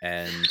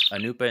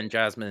Anupa and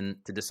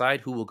Jasmyn, to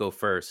decide who will go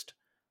first,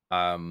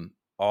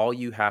 all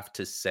you have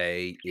to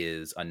say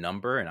is a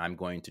number, and I'm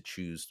going to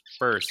choose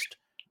first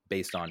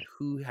based on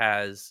who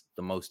has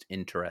the most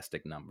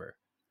interesting number.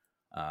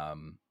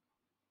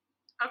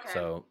 Okay.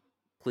 So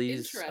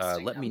please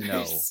let me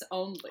know.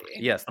 Only.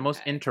 Yes, the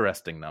most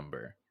interesting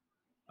number.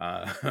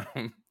 Let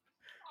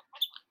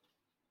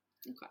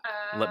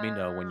me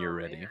know when you're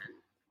ready.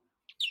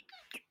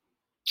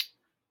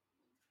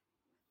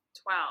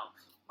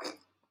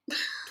 12.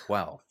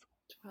 12.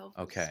 12.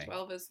 Okay.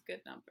 12 is a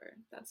good number.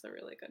 That's a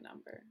really good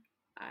number.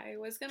 I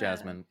was gonna.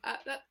 Jasmyn.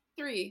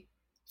 3.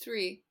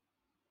 3.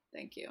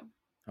 Thank you.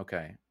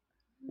 Okay.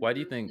 Why do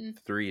you think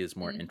 3 is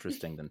more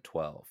interesting than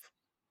 12?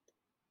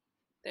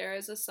 There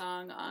is a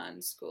song on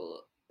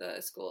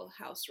the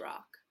Schoolhouse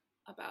Rock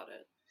about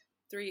it.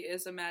 3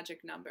 is a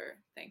magic number.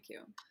 Thank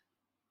you.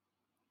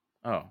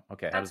 Oh,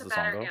 okay. How does the song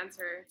go? That's a better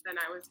answer than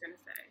I was going to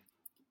say.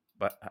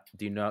 But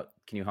do you know?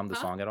 Can you hum the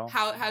song at all?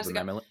 How's it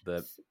go?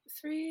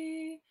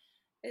 3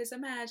 is a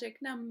magic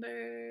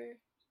number.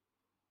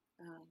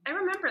 I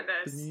remember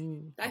this.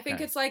 I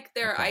think it's like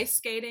they're ice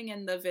skating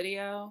in the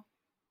video.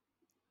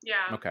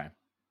 Yeah. Okay.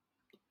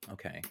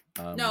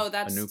 No,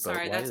 that's Anupa,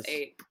 sorry. That's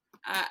 8.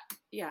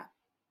 Yeah.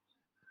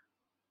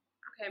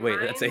 Okay. Wait,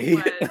 that's 8.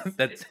 Wait,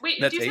 that's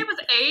did you say it was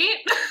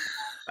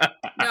 8?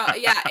 No,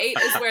 yeah, 8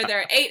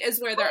 is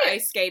where they're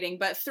ice skating,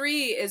 but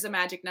 3 is a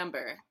magic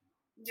number.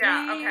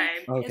 Yeah,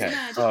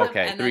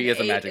 okay. And 3 is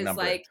a magic is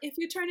number. Like if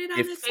you turn it on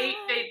its side. 8,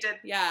 they did.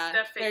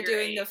 Yeah, they're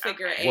doing the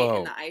figure 8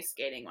 in the ice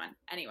skating one.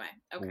 Anyway,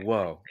 okay.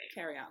 Whoa.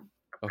 Carry on.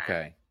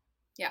 Okay.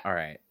 Yeah. All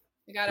right.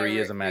 We gotta 3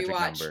 is a magic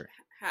number.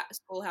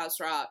 Schoolhouse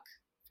Rock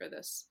for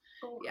this.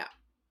 Yeah.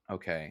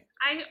 Okay.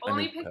 I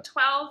only picked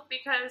 12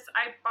 because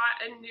I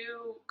bought a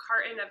new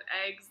carton of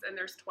eggs and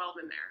there's 12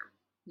 in there.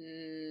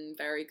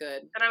 Very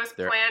good. And I was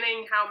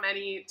planning how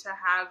many to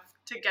have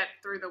to get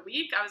through the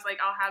week. I was like,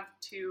 I'll have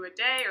 2 a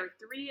day or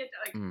 3 a day.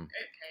 Like,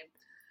 okay.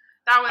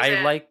 That was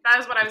it. That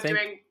was what I was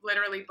doing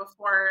literally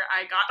before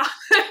I got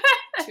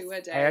on. 2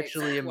 a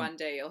day. One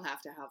day you'll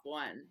have to have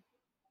 1.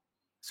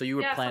 So you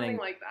were planning something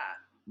like that.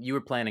 You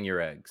were planning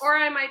your eggs. Or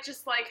I might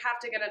just like have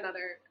to get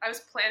another. I was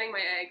planning my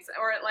eggs,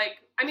 or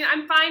like, I mean,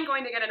 I'm fine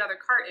going to get another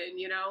carton,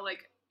 you know,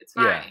 like it's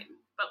fine. Yeah.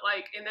 But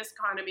like in this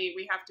economy,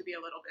 we have to be a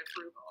little bit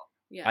frugal.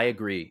 Yeah, I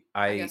agree.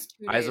 I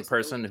as a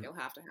person, you'll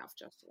have to have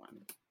just 1.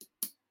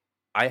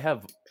 I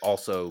have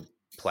also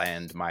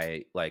planned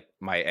my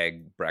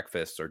egg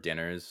breakfasts or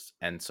dinners,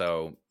 and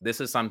so this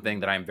is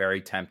something that I'm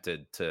very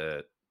tempted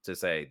to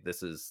say.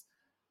 This is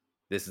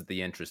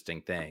the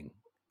interesting thing.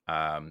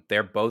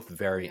 They're both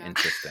very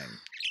interesting.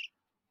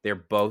 They're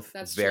both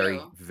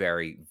very,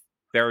 very,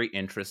 very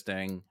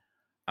interesting.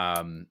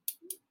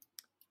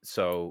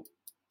 So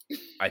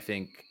I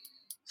think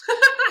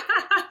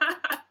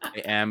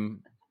I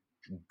am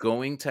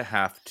going to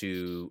have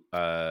to.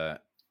 I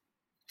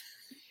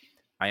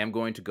am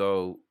going to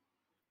go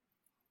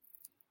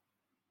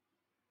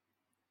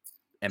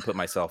and put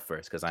myself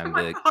first because I'm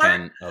the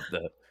Ken of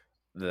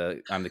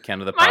I'm the Ken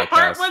of the podcast. My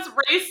heart was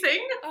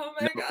racing. Oh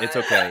my god! It's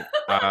okay.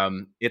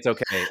 It's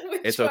okay.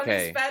 Which one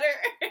is better?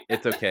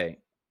 It's okay.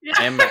 Yeah.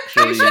 I am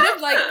actually. You should have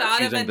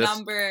thought of a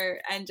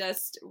number and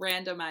just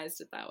randomized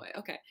it that way.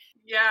 Okay.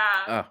 Yeah.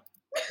 Oh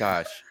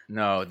gosh,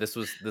 no! This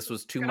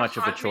was too much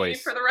of a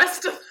choice for the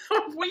rest of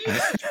the week.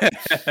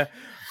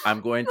 I'm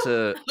going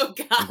to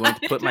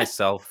put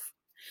myself.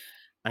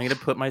 I'm going to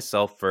put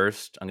myself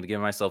first. I'm going to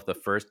give myself the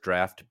first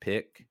draft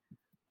pick.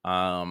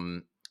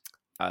 Because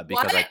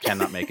I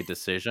cannot make a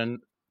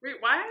decision. Wait,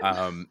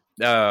 what?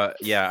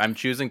 Yeah, I'm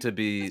choosing to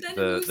be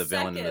the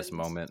villain in this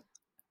moment.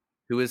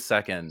 Who is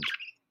second?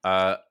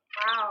 Wow.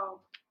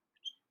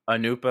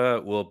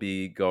 Anupa will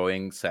be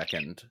going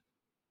second.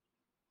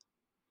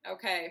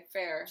 Okay,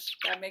 fair.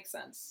 That makes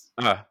sense.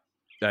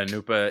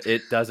 Anupa,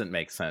 it doesn't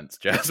make sense,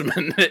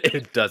 Jasmyn.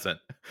 It doesn't.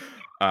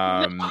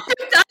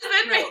 It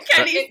doesn't make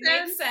any sense. It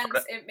makes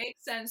sense. It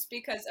makes sense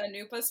because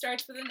Anupa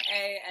starts with an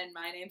A and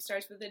my name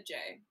starts with a J.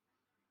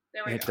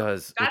 There we go.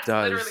 Does. It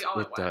does. Literally all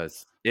it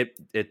does.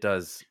 It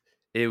does.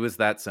 It was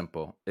that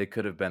simple. It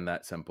could have been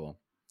that simple.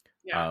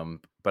 Yeah.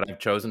 But I've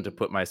chosen to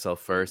put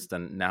myself first,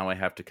 and now I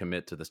have to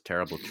commit to this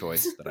terrible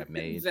choice that I've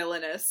made.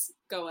 Villainous.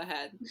 Go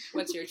ahead.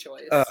 What's your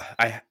choice?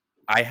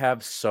 I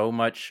have so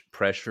much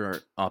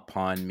pressure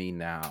upon me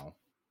now.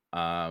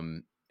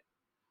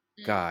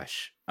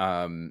 Gosh.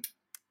 You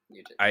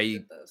I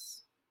did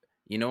this.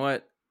 You know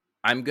what?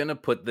 I'm gonna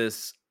put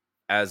this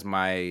as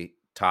my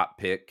top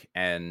pick,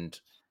 and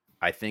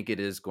I think it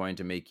is going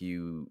to make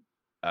you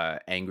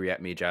angry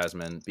at me,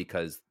 Jasmyn,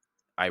 because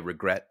I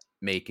regret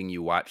making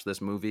you watch this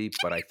movie,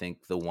 but I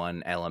think the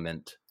one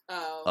element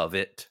of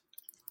it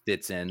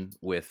fits in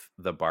with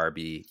the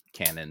Barbie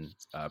canon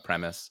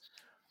premise.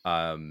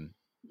 I'm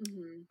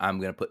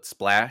gonna put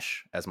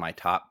Splash as my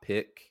top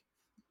pick.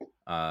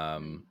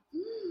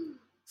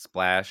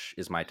 Splash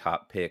is my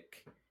top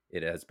pick.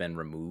 It has been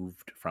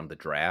removed from the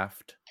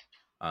draft,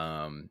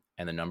 and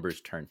the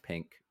numbers turn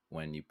pink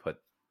when you put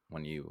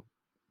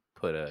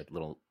a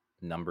little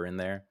number in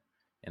there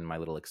in my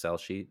little Excel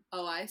sheet.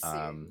 Oh, I see.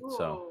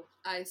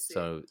 I see.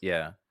 So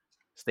yeah,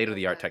 state of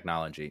the art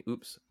technology.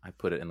 Oops, I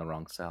put it in the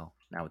wrong cell.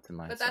 Now it's in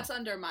my. But cell. that's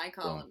under my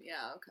column. Boom.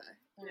 Yeah. Okay.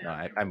 No,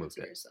 I moved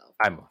it. Yourself.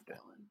 I moved it.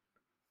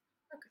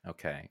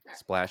 Okay.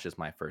 Splash is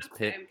my first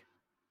pick.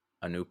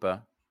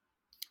 Anupa.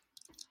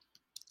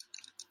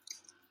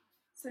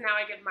 So now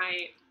I give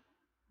my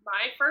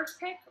first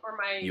pick or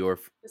my your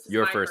first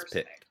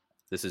pick.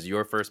 This is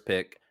your first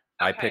pick.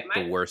 Okay, I picked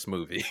the worst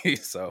movie,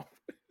 so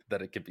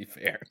that it could be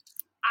fair.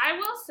 I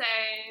will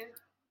say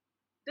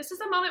this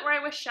is a moment where I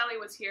wish Shelley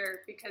was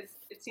here because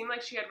it seemed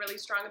like she had really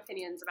strong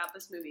opinions about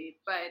this movie.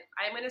 But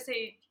I'm going to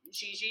say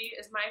Gigi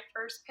is my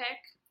first pick.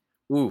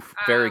 Oof,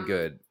 very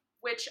good.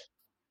 Which,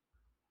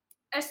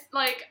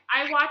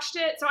 I watched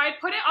it, so I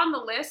put it on the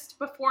list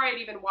before I'd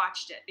even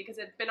watched it because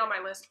it'd been on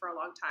my list for a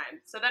long time.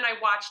 So then I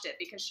watched it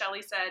because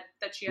Shelley said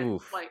that she had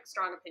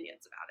strong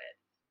opinions about it.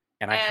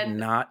 And I had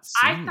not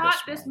seen I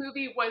thought this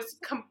movie was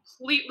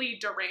completely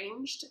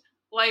deranged.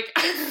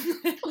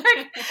 It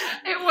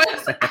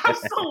was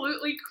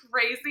absolutely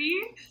crazy.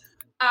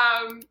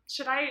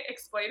 Should I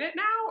explain it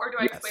now, or do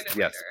I explain it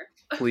later?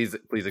 Please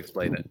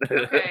explain it.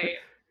 Okay.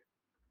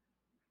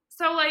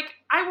 So, I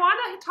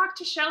want to talk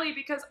to Shelley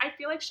because I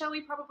feel like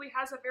Shelley probably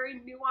has a very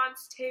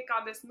nuanced take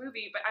on this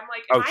movie, but I'm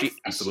like, she is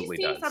she absolutely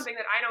seeing does. something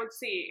that I don't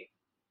see?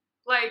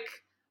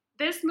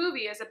 This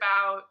movie is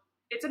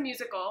it's a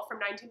musical from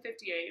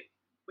 1958,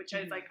 which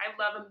is I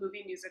love a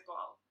movie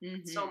musical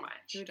so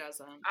much. Who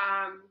doesn't?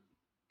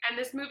 And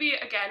this movie,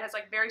 again, has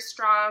very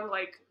strong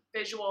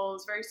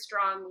visuals, very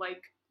strong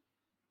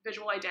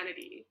visual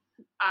identity,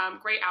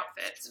 great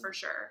outfits for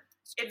sure.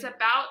 It's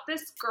about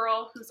this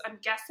girl who's, I'm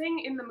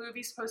guessing in the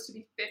movie, supposed to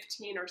be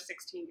 15 or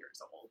 16 years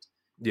old.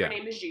 Yeah. Her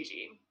name is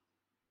Gigi.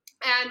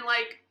 And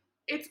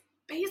it's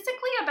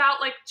basically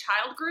about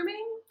child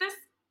grooming, this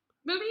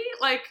movie.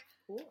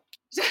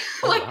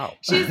 Wow.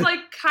 She's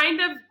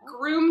kind of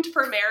groomed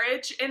for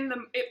marriage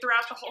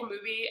throughout the whole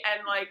movie,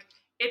 and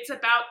it's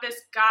about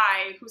this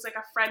guy who's a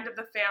friend of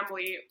the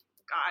family,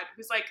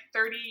 who's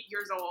 30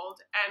 years old,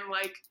 and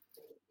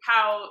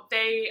how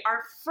they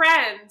are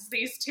friends,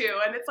 these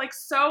two, and it's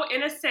so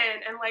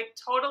innocent and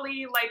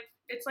totally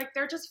it's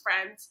they're just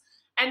friends.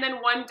 And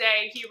then one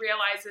day he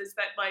realizes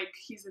that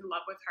he's in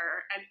love with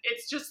her, and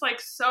it's just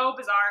so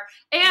bizarre.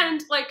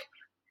 And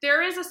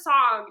there is a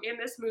song in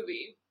this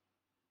movie.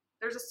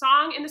 There's a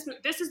song in this movie.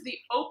 This is the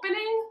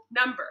opening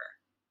number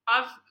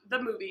of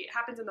the movie. It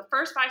happens in the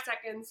first 5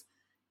 seconds.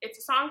 It's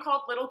a song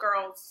called Little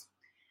Girls.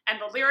 And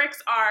the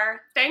lyrics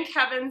are, thank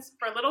heavens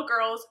for little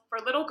girls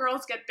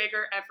get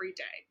bigger every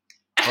day.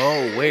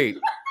 Oh, wait.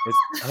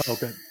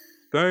 Okay.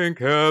 Thank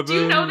heaven. Do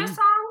you know this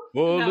song?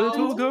 For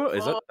little girl.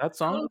 Is it that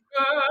song?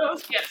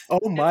 Girls. Yes.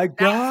 Oh my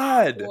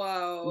God.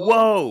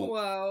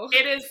 Whoa.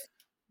 It is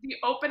the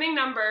opening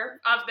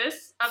number of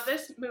this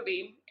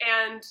movie.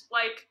 And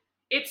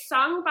it's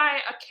sung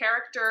by a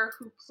character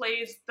who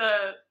plays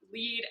the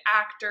lead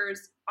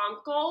actor's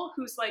uncle,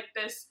 who's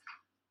this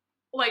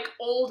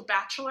old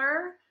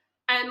bachelor.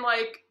 And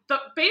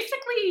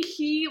basically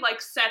he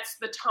sets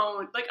the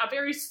tone, a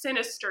very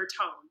sinister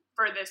tone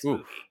for this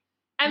movie.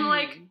 And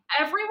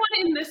everyone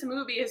in this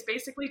movie is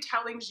basically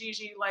telling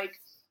Gigi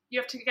you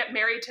have to get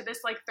married to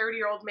this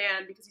 30-year-old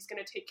man because he's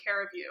going to take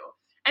care of you.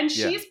 And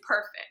she's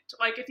perfect.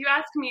 If you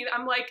ask me,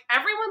 I'm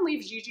everyone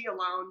leave Gigi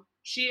alone.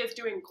 She is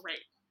doing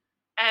great.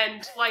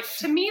 And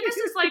to me, this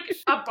is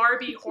a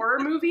Barbie horror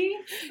movie.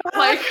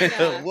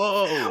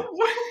 Whoa.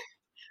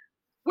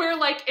 Where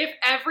if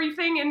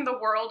everything in the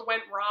world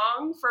went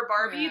wrong for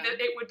Barbie, that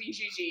it would be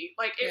Gigi.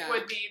 It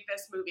would be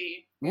this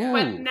movie. Ooh.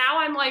 But now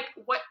I'm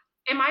what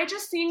am I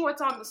just seeing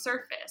what's on the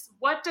surface?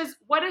 What does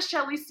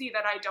Shelley see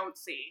that I don't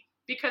see?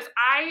 Because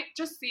I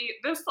just see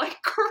this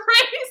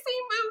crazy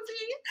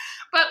movie,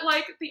 but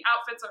the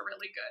outfits are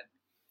really good.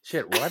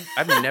 Shit, well,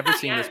 I've never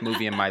seen this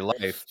movie in my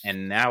life,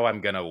 and now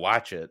I'm gonna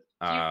watch it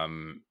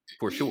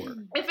for sure.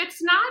 If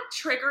it's not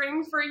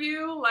triggering for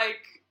you,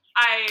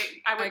 I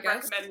would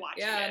recommend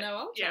watching it. Yeah, no,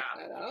 I'll check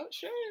that out.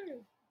 Sure.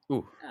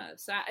 Ooh. Yeah, it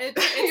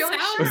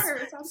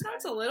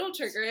sounds a little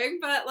triggering,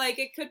 but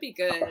it could be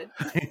good.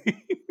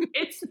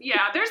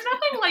 There's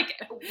nothing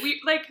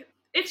like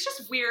it's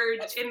just weird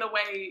in the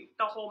way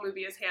the whole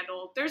movie is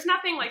handled. There's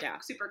nothing like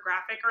super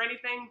graphic or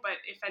anything, but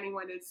if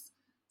anyone is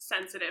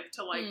sensitive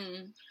to like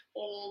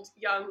old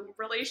young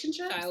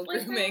relationships, child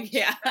like grooming,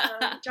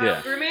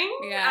 child grooming,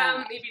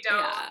 maybe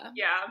don't.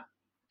 Yeah,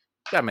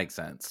 that makes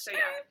sense. So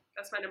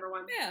that's my number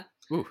one. Yeah.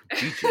 Ooh,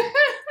 Gigi.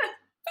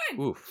 Fine.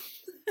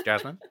 Oof.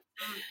 Jasmyn?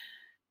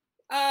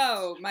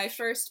 Oh, my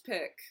first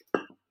pick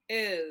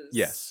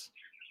is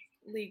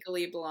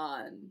Legally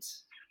Blonde.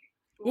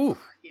 Ooh.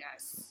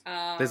 Yes.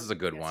 This is a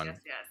good one.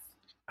 Yes.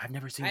 I've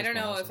never seen I this don't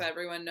one know also. if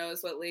everyone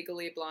knows what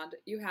Legally Blonde...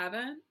 You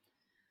haven't?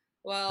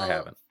 Well, I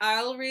haven't.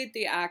 I'll read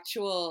the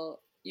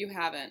actual... You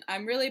haven't.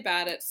 I'm really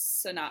bad at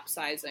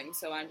synopsizing,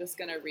 so I'm just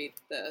going to read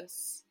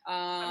this.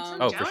 I'm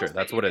so for sure.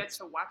 That's that what you get it's...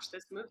 to watch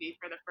this movie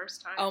for the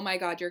first time. Oh my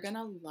god, you're going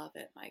to love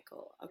it,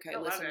 Michael. Okay,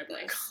 listen to this.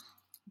 Michael.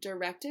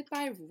 Directed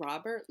by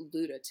Robert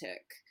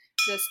Ludatic.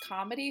 This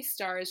comedy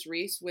stars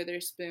Reese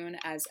Witherspoon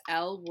as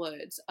Elle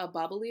Woods, a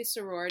bubbly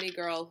sorority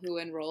girl who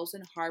enrolls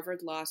in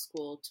Harvard Law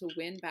School to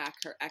win back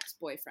her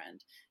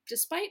ex-boyfriend.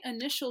 Despite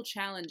initial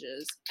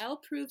challenges, Elle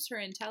proves her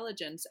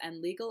intelligence and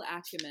legal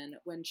acumen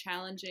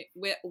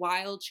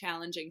while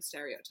challenging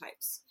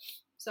stereotypes.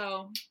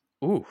 So,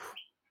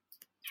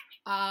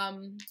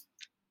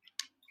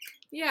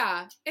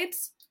 yeah,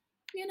 it's,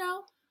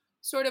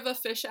 sort of a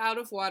fish out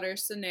of water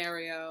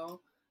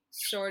scenario.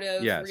 Sort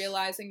of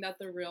realizing that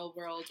the real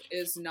world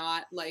is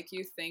not like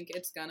you think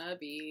it's gonna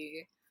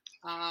be,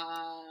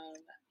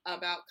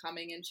 about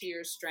coming into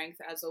your strength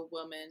as a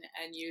woman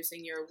and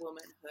using your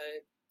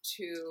womanhood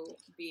to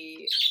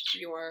be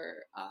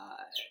your,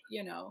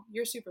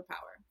 your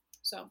superpower.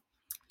 So,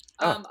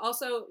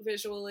 also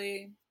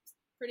visually,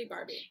 pretty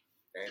Barbie,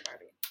 very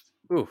Barbie.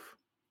 Oof,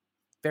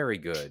 very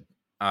good.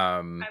 I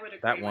would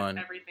agree with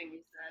everything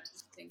you said.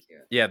 Thank you.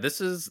 Yeah, this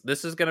is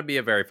gonna be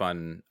a very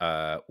fun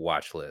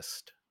watch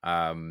list.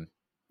 So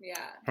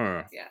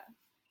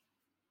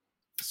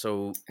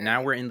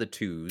now we're in the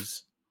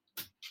twos.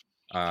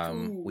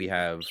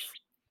 We're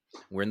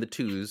in the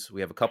twos.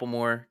 We have a couple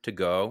more to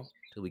go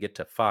till we get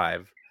to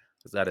 5,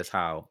 because that is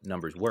how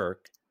numbers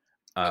work.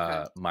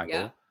 Michael.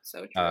 Yeah,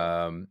 so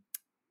true.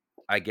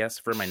 I guess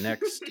for my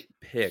next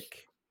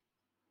pick,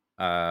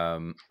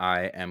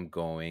 I am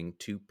going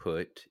to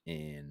put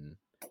in.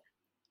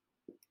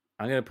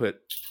 I'm gonna put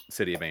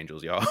City of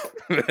Angels, y'all.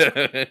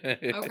 Okay.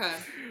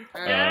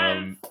 All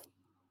right.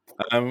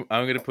 I'm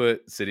gonna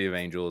put City of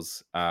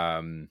Angels.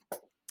 So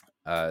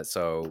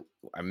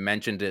I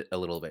mentioned it a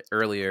little bit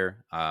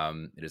earlier.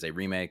 It is a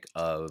remake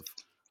of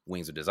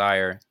Wings of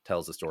Desire.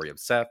 Tells the story of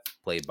Seth,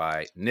 played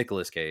by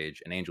Nicolas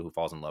Cage, an angel who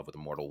falls in love with a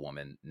mortal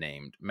woman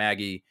named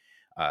Maggie,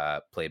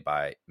 played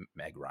by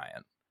Meg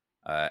Ryan.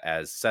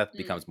 As Seth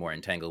becomes more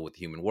entangled with the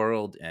human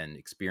world and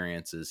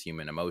experiences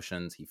human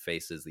emotions, he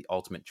faces the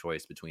ultimate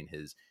choice between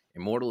his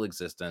immortal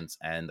existence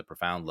and the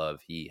profound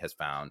love he has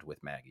found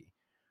with Maggie.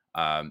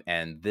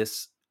 And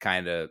this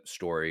kind of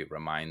story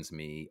reminds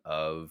me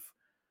of,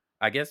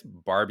 I guess,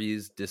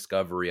 Barbie's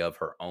discovery of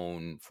her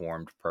own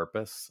formed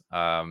purpose.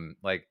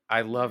 Like,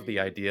 I love the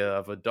idea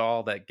of a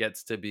doll that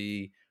gets to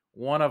be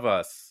one of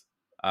us.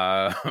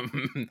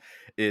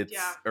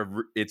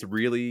 It's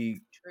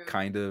really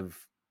kind of,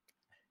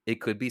 it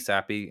could be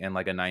sappy in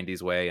like a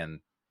 90s way,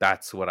 and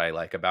that's what I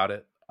like about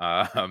it.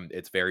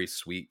 It's very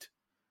sweet.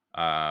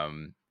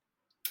 Again,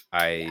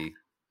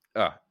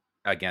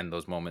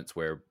 those moments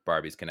where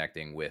Barbie's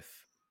connecting with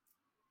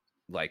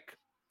like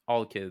all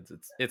the kids,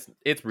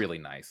 it's really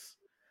nice.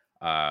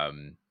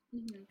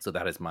 So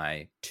that is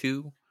my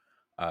 2.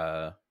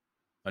 Anupa.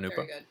 Very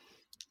good.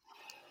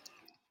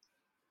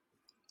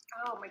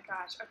 Oh my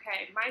gosh.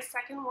 Okay. My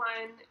second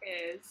one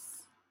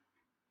is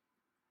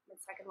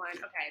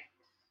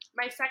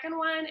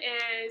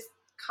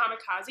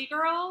Kamikaze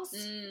Girls.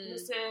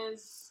 This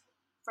is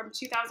from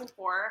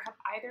 2004. Have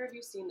either of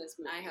you seen this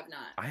movie? I have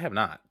not. I have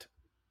not.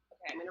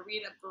 Okay, I'm going to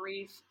read a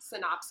brief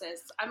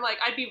synopsis.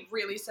 I'd be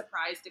really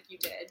surprised if you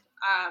did.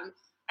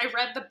 I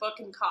read the book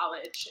in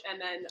college, and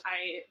then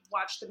I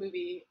watched the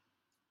movie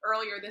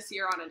earlier this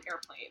year on an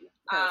airplane.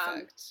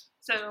 Perfect.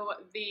 So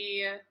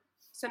the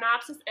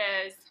synopsis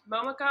is,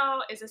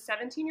 Momoko is a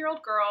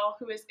 17-year-old girl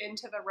who is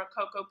into the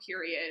Rococo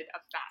period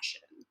of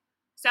fashion.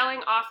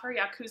 Selling off her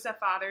Yakuza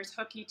father's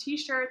hooky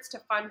t-shirts to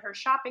fund her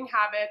shopping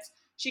habits,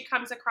 she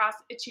comes across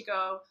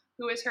Ichigo,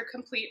 who is her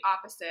complete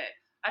opposite,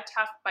 a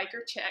tough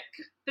biker chick.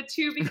 The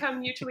two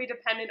become mutually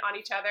dependent on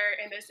each other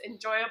in this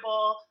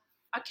enjoyable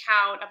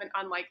account of an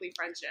unlikely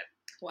friendship.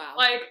 Wow.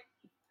 Like,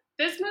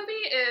 this movie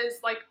is,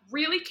 like,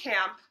 really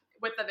camp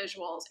with the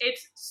visuals.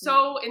 It's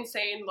so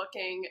insane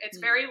looking. It's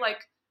very,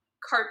 like,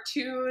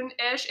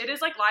 cartoon-ish. It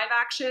is, like, live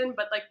action,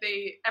 but, like,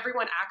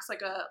 everyone acts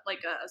like a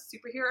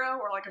superhero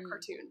or, like, a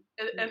cartoon.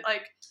 And,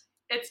 like,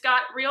 it's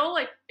got real,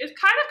 like, it's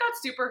kind of got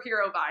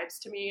superhero vibes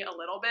to me a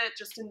little bit,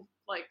 just in,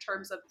 like,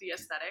 terms of the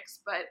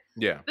aesthetics. But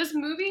this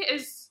movie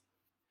is,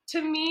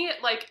 to me,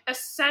 like,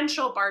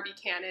 essential Barbie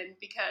canon,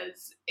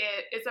 because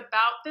it is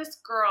about this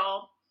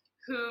girl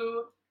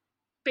who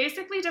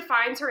basically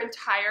defines her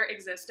entire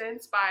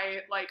existence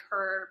by, like,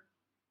 her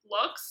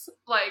looks,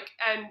 like,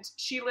 and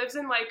she lives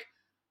in like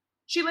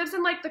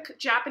the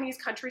Japanese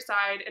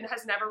countryside and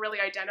has never really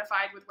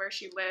identified with where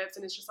she lives,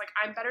 and it's just like,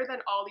 I'm better than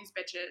all these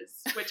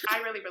bitches, which I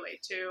really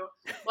relate to.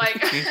 Like,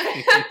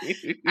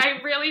 I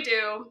really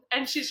do.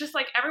 And she's just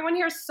like, everyone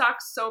here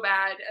sucks so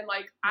bad, and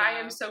like, I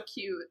am so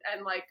cute,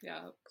 and like,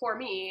 poor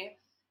me.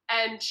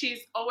 And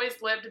she's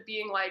always lived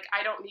being like,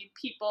 I don't need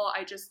people,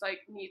 I just like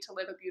need to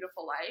live a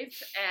beautiful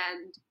life.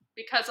 And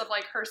because of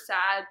like her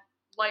sad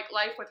like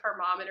life with her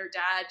mom and her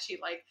dad, she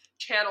like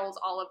channels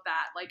all of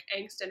that like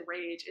angst and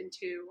rage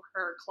into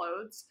her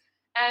clothes.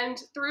 And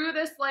through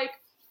this like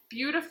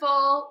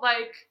beautiful,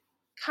 like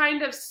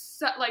kind of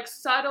like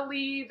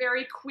subtly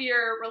very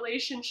queer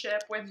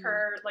relationship with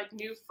her like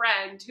new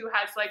friend, who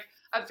has like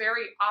a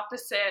very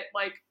opposite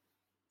like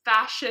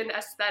fashion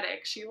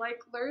aesthetic, she like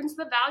learns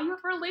the value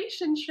of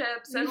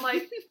relationships and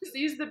like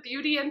sees the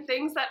beauty in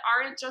things that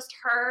aren't just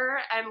her.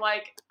 And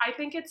like, I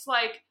think it's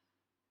like,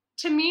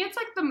 to me, it's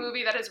like the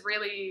movie that is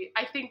really,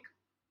 I think,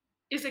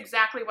 is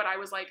exactly what I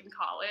was like in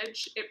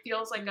college. It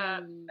feels like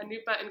a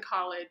Anupa in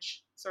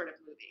college sort of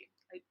movie.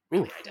 I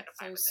really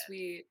identify with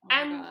sweet. it.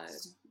 And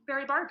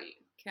very Barbie.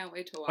 Can't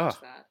wait to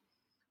watch that.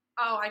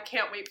 Oh, I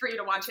can't wait for you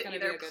to watch it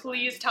either.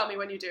 Please tell me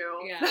when you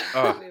do.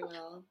 Yeah, we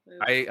will.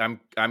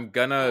 I'm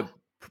gonna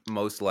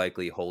most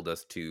likely hold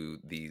us to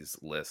these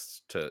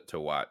lists to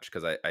watch,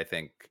 because I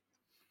think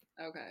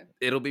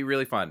it'll be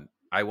really fun.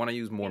 I want to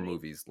use more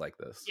movies like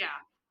this. Yeah.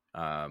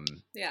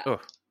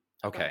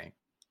 Okay.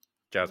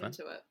 Jasmyn?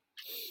 Into it.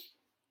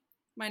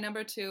 My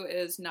number 2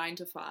 is 9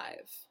 to 5.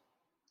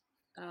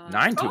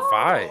 9 to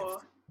 5.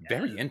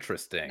 Very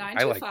interesting.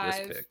 I like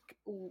 5, this pick.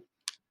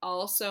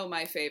 Also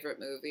my favorite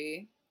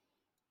movie.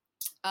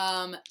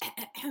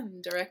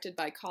 Directed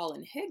by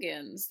Colin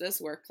Higgins, this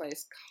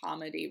workplace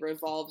comedy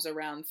revolves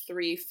around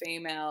 3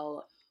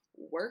 female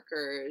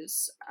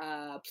workers,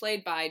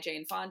 played by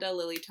Jane Fonda,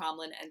 Lily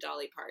Tomlin, and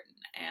Dolly Parton.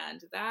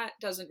 And that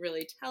doesn't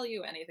really tell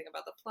you anything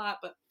about the plot,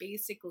 but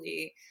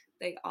basically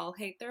they all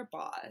hate their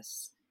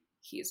boss.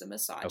 He's a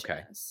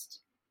misogynist.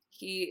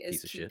 He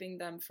is keeping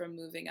them from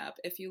moving up.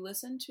 If you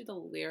listen to the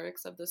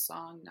lyrics of the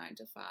song 9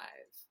 to 5,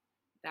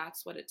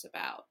 that's what it's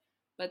about.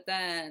 But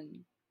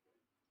then,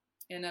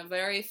 in a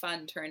very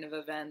fun turn of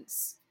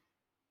events,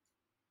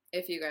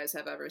 if you guys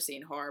have ever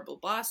seen Horrible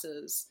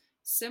Bosses,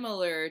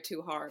 similar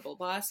to Horrible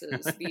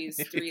Bosses,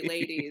 these 3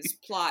 ladies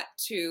plot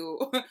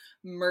to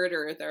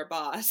murder their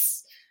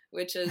boss,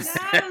 which is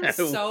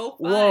so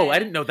fun. Whoa, I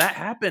didn't know that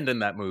happened in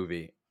that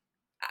movie.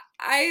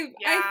 I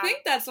think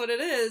that's what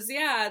it is.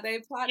 Yeah, they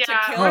plot to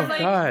kill him.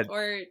 God.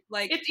 Or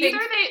like, it's think,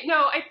 either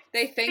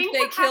they think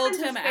they killed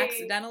him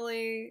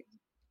accidentally.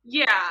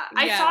 Yeah,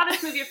 I saw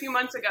this movie a few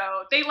months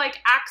ago. They like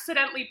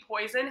accidentally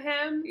poison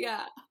him.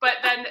 Yeah. But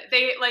then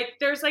they like,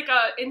 there's like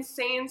a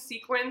insane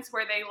sequence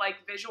where they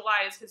like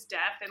visualize his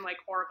death in like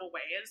horrible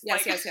ways.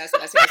 Yes.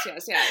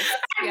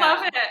 I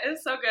love it.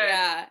 It's so good.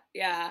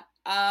 Yeah.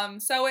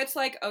 So it's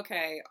like,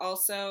 okay,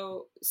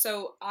 also,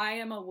 so I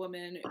am a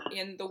woman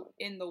in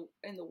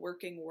the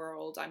working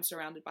world. I'm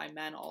surrounded by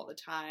men all the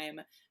time.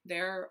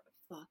 They're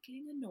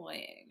fucking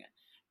annoying.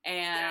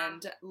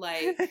 And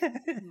like,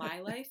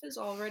 my life is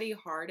already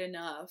hard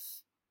enough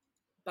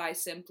by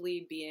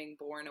simply being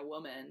born a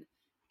woman,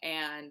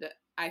 and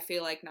I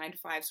feel like 9 to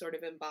 5 sort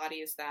of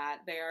embodies that.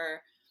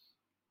 They're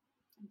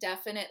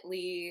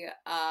definitely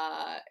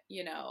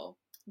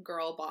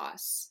girl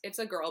boss. It's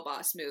a girl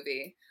boss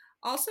movie.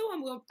 Also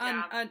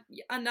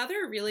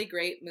another really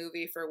great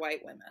movie for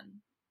white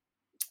women.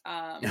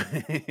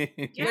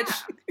 Which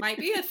might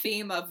be a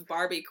theme of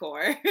Barbie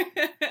core.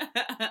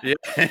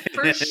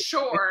 For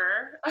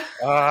sure.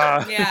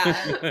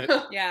 Yeah.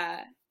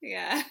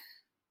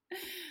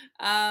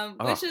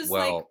 Which is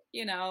like,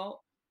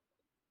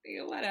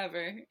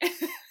 whatever.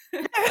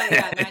 But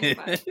yeah, 9 to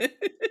 5.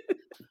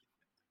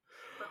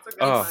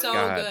 It's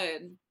so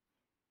good.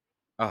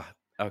 Oh,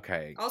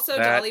 okay. Also,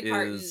 Dolly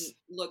Parton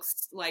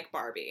looks like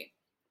Barbie.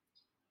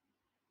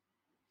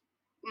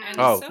 And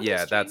so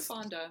does Jane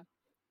Fonda.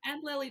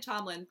 And Lily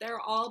Tomlin. They're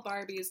all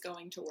Barbies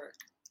going to work.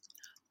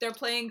 They're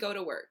playing Go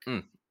to Work.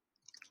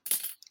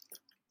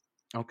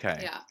 Okay.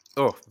 Yeah.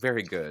 Oh,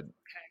 very good.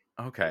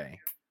 Okay.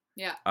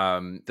 Yeah.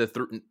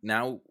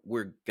 Now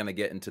we're gonna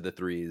get into the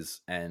 3s,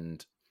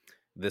 and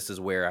this is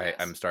where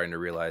I'm starting to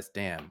realize,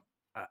 damn,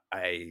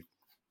 I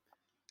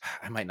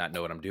might not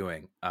know what I'm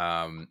doing.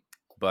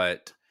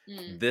 But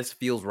this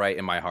feels right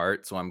in my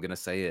heart, so I'm gonna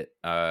say it.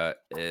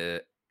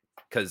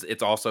 Because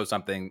it's also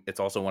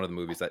one of the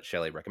movies that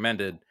Shelley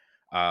recommended.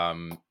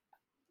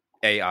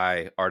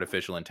 AI,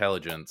 artificial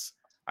intelligence.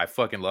 I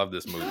fucking love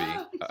this movie.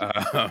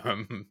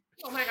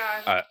 Oh my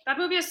god, that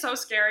movie is so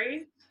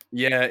scary.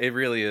 Yeah, it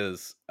really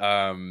is.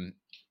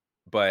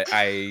 But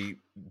I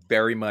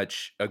very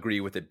much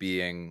agree with it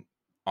being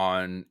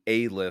on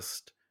a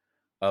list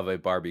of a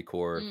Barbie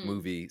core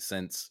movie,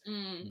 since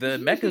the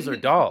mechas are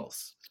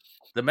dolls.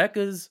 The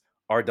mechas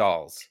are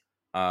dolls.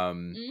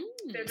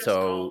 They're just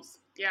dolls.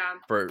 Yeah.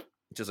 For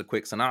just a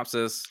quick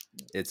synopsis,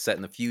 it's set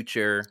in the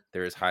future.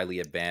 There's highly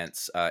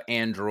advanced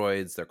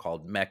androids. They're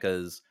called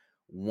mechas,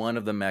 One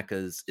of the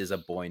mechas is a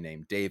boy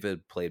named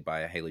David, played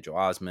by Haley Joel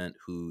Osment,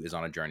 who is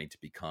on a journey to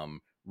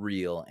become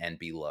real and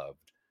beloved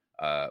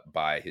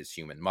by his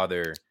human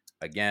mother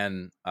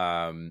again.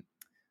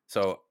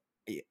 So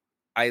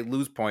I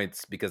lose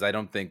points because I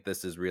don't think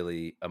this is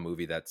really a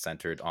movie that's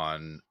centered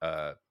on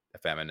a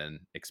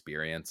feminine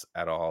experience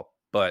at all.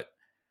 But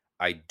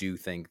I do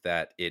think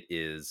that it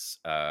is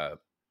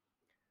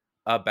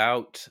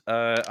about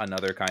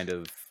another kind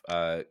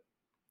of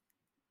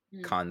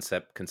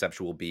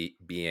conceptual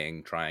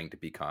being trying to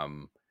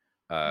become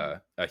a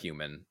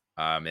human,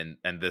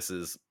 and this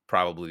is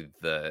probably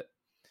the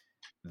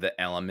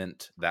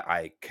element that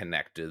I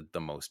connected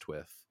the most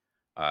with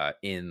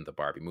in the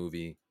Barbie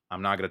movie.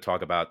 I'm not going to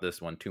talk about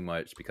this one too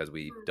much because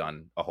we've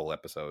done a whole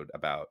episode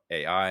about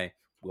AI.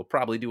 We'll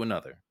probably do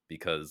another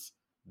because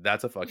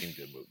that's a fucking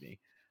good movie.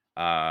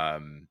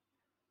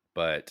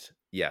 But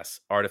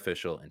yes,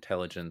 artificial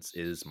intelligence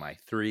is my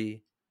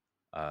 3.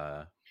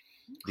 The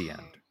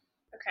end.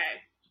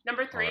 Okay.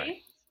 Number 3? All right.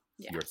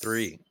 Yes. Your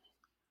 3. Okay.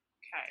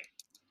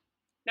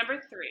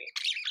 Number 3.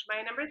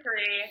 My number 3,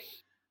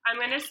 I'm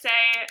going to say,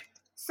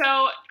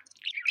 so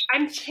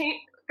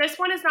this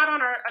one is not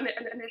on our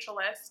initial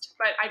list,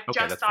 but I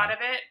just thought of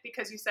it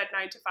because you said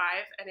 9 to 5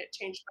 and it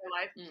changed my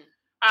life.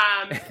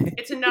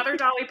 It's another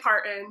Dolly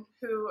Parton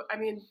who, I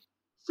mean,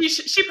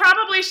 she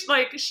probably,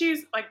 like,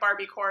 she's like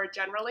Barbie core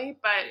generally,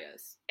 but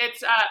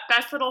it's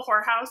Best Little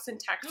Whorehouse in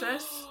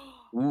Texas.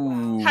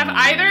 Ooh. Have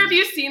either of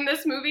you seen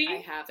this movie? I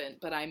haven't,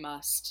 but I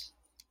must.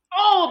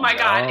 Oh my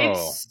God,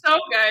 it's so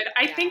good.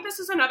 I think this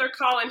is another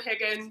Colin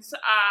Higgins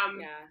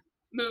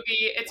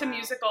movie. It's a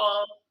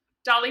musical.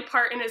 Dolly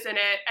Parton is in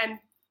it, and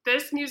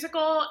this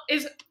musical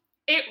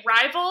it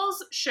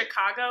rivals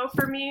Chicago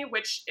for me,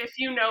 which, if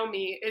you know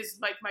me, is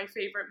like my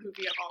favorite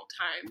movie of all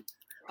time.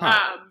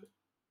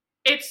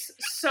 It's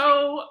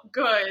so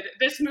good.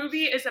 This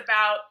movie is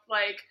about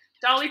like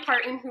Dolly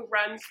Parton, who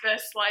runs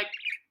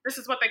this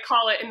is what they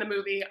call it in the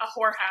movie, a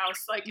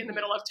whorehouse, like in the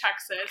middle of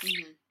Texas.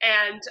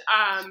 And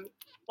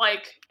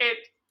like it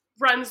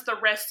runs the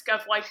risk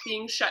of like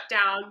being shut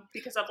down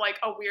because of like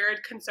a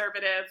weird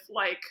conservative,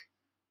 like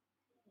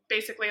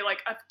basically like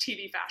a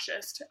TV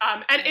fascist.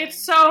 And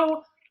it's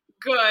so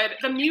good.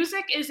 The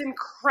music is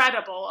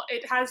incredible.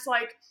 It has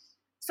like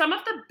some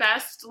of the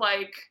best,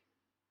 like,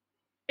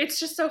 it's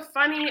just so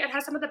funny. It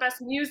has some of the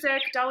best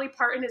music. Dolly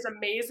Parton is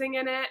amazing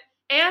in it.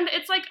 And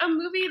it's like a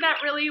movie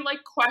that really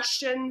like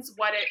questions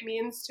what it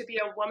means to be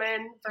a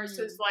woman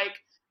versus like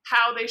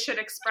how they should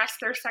express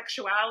their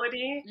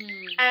sexuality.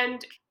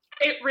 And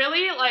it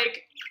really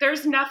like there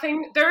is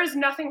nothing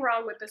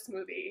wrong with this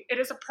movie. It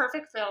is a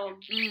perfect film.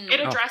 It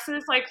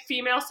addresses like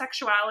female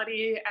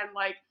sexuality and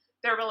like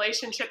their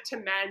relationship to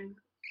men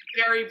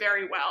very,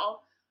 very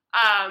well.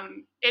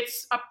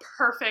 It's a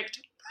perfect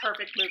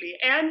movie.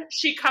 And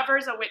she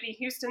covers a Whitney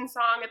Houston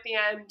song at the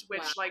end,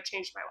 which like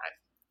changed my life.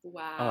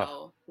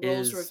 Wow.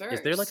 Roles reversed.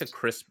 Is there like a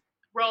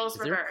Roles is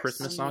reversed. there a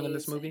Christmas song in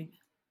this movie?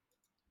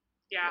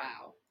 Yeah.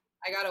 Wow.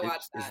 I gotta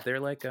watch that. Is there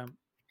like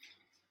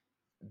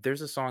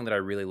there's a song that I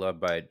really love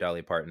by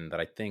Dolly Parton that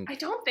I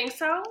don't think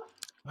so.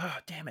 Oh,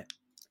 damn it.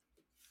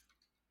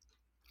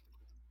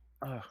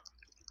 Oh.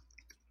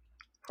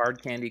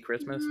 Hard Candy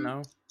Christmas,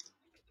 no?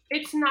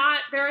 It's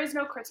not. There is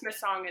no Christmas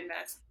song in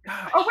this.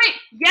 Gosh. Oh, wait.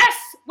 Yes.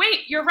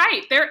 Wait, you're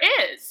right. There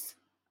is.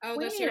 Oh,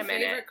 that's your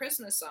favorite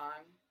Christmas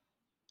song.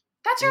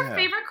 That's your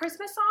favorite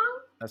Christmas song?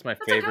 That's my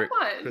favorite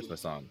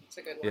Christmas song. It's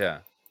a good one. Yeah.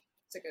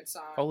 It's a good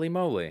song. Holy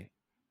moly.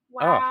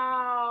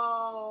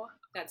 Wow.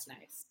 That's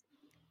nice.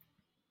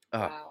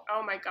 Wow.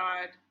 Oh my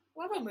God.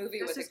 What about a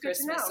movie with a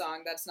Christmas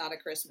song that's not a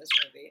Christmas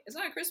movie? Is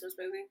that a Christmas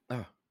movie?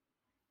 Oh.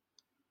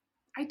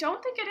 I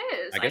don't think it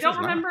is. I don't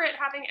remember it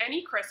having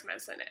any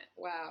Christmas in it.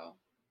 Wow.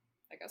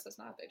 I guess it's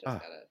not. They just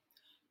got a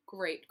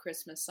great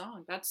Christmas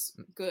song. That's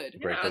good.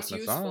 Great That's Christmas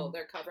useful. song.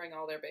 They're covering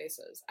all their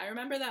bases. I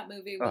remember that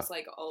movie was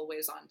like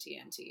always on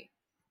TNT.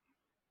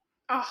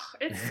 Oh,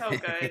 it's so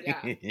good.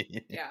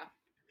 Yeah.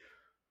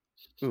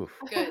 Oof.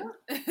 Good.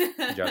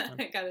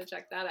 I gotta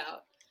check that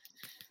out.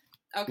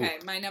 Okay,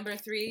 my number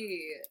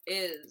 3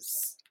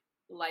 is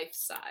Life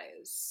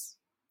Size.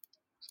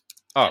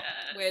 Oh,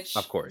 which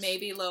of course. may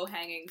be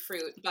low-hanging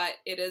fruit, but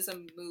it is a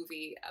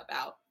movie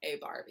about a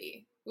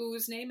Barbie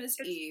whose name is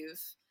Eve.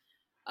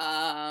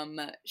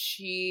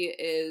 She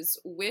is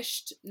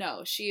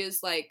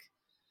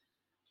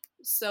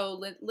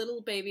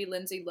little baby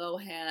Lindsay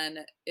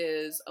Lohan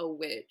is a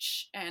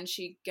witch, and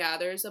she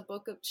gets a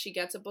book of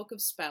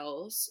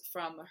spells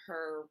from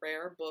her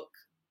rare book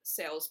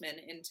salesman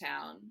in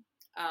town.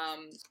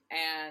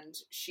 And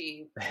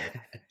she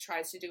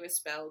tries to do a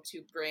spell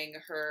to bring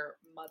her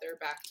mother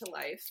back to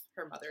life.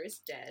 Her mother is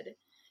dead.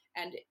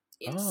 And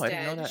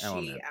instead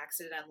she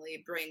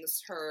accidentally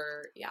brings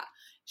her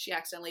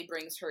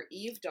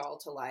Eve doll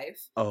to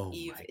life.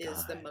 Eve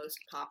is the most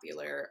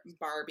popular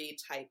Barbie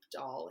type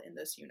doll in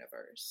this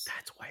universe.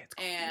 That's why it's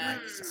called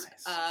Life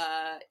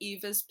Size.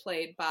 Eve is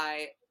played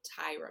by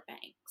Tyra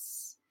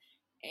Banks.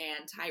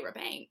 And Tyra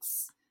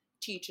Banks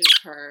teaches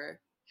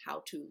her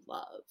how to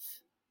love.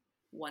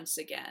 once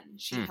again.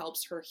 She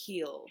helps her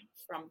heal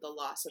from the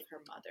loss of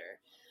her mother.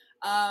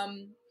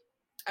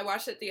 I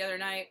watched it the other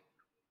night.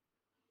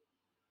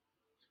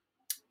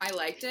 I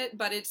liked it,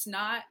 but it's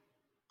not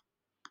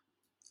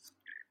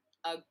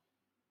a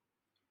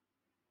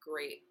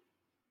great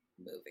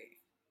movie.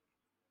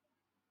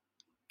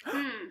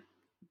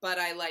 But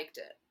I liked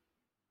it.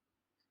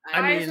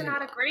 Why is it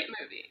not a great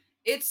movie?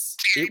 It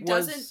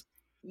doesn't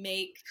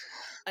make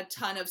a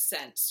ton of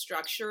sense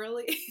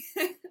structurally.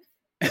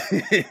 But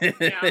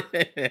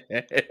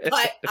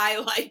I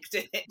liked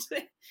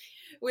it.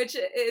 Which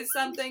is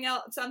something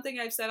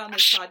I've said on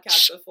this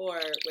podcast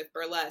before with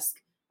burlesque.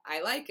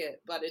 I like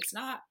it, but it's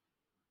not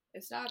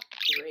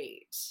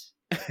great.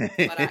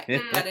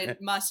 But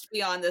it must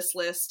be on this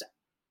list.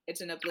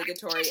 It's an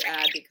obligatory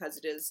ad because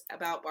it is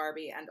about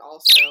Barbie, and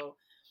also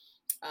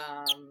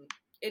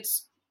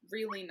it's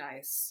really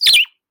nice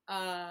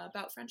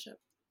about friendship.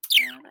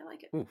 And I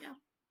like it. Oof. Yeah.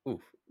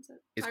 Oof.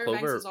 Is Tyra Clover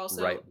Banks is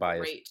also right by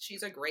great.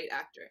 She's a great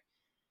actor.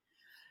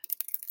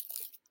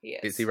 He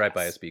is he right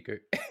by a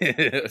speaker?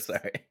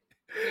 Sorry.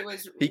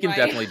 He can right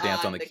definitely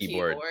dance on the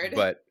keyboard,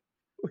 but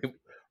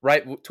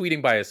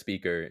tweeting by a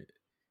speaker,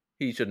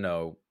 he should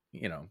know,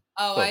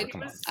 Oh, Clover,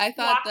 come on. I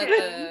thought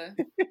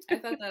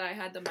that I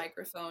had the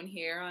microphone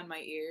here on my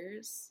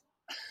ears.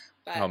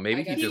 But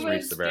maybe he just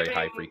reached a very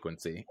high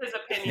frequency. His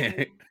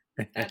opinion.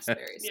 That's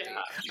very sweet.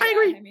 Yeah. I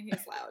agree. I mean,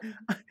 he's loud.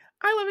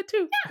 I love it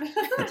too.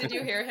 Yeah. Did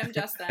you hear him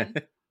just then?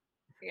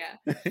 Yeah.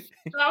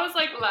 So I was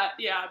like,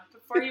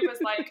 before he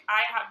was like,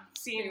 I have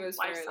seen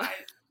life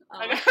size.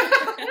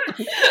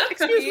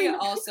 Excuse me. He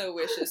also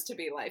wishes to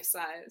be life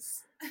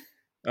size.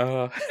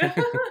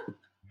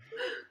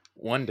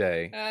 One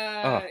day.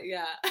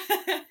 Yeah.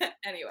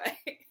 Anyway.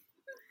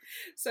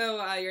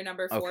 So your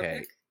number 4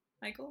 pick,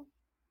 Michael?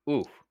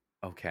 Ooh.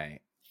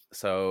 Okay.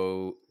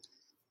 So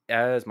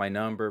as my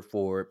number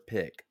 4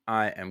 pick,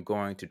 I am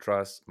going to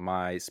trust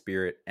my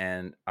spirit,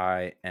 and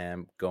I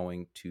am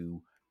going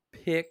to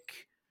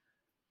pick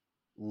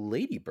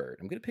Lady Bird.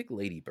 I'm going to pick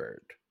Lady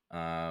Bird.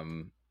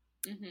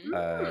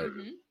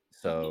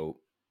 So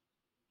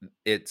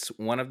it's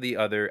one of the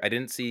other. I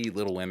didn't see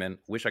Little Women.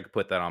 Wish I could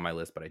put that on my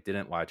list, but I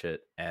didn't watch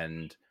it,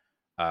 and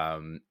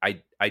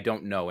I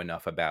don't know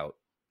enough about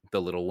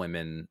the Little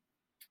Women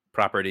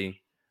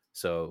property.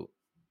 So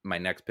my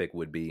next pick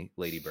would be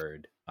Lady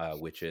Bird,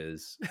 which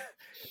is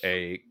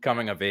a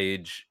coming of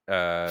age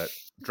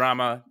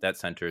drama that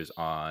centers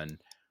on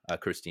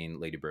Christine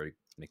Lady Bird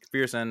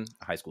McPherson,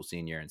 a high school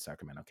senior in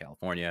Sacramento,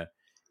 California.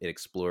 It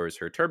explores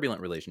her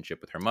turbulent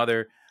relationship with her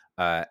mother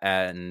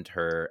and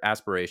her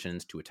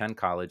aspirations to attend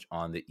college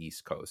on the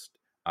East Coast.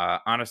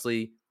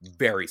 Honestly,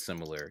 very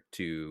similar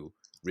to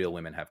Real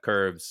Women Have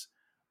Curves.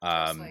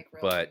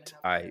 But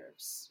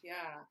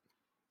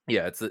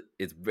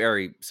it's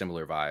very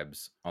similar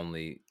vibes.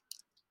 Only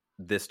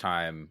this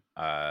time,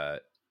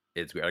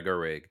 it's Greta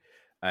Gerwig,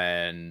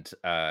 and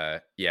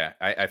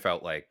I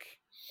felt like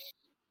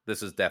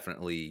this is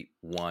definitely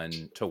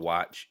one to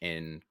watch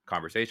in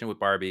conversation with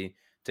Barbie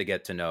to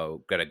get to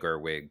know Greta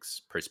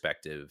Gerwig's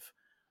perspective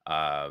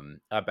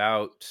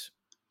about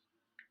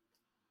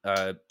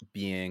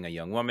being a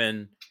young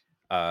woman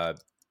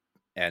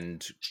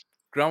and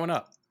growing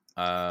up.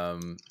 I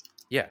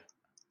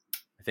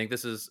think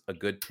this is a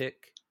good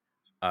pick,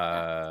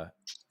 and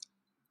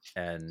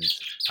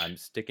I'm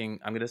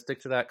going to stick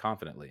to that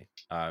confidently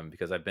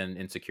because I've been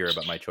insecure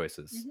about my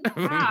choices.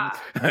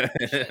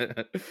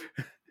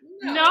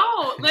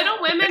 No, Little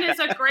Women is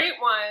a great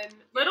one.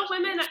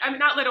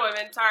 Not Little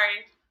Women,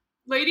 sorry.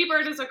 Lady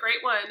Bird is a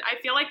great one. I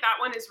feel like that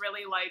one is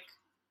really like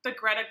the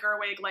Greta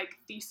Gerwig like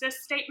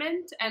thesis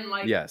statement, and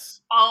like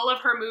all of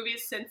her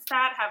movies since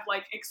that have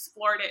like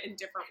explored it in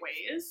different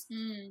ways.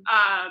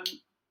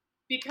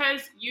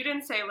 Because you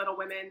didn't say Little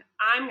Women,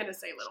 I'm going to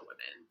say Little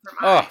Women for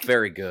mine. Oh,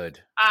 very good.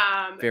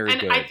 Very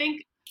good. I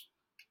think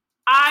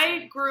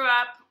I grew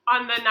up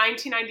on the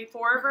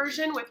 1994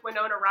 version with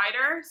Winona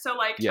Ryder, so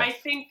like I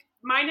think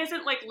mine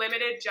isn't like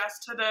limited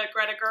just to the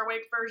Greta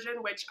Gerwig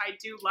version, which I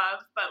do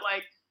love, but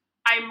like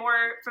I'm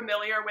more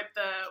familiar with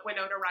the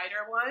Winona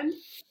Ryder one.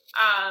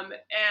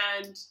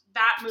 And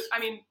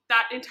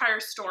that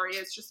entire story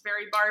is just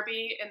very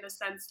Barbie in the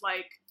sense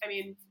like,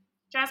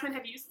 Jasmyn,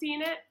 have you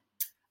seen it?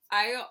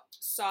 I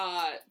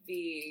saw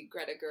the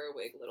Greta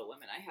Gerwig Little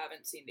Women. I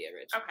haven't seen the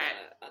original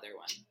other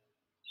one.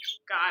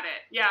 Got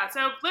it. Yeah.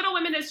 So Little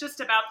Women is just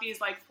about these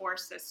like 4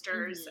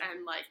 sisters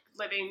and like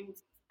living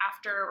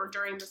after or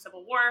during the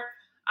Civil War.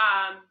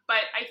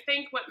 But I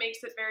think what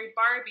makes it very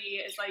Barbie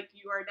is like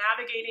you are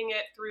navigating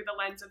it through the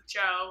lens of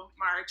Jo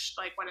March,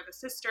 like one of the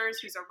sisters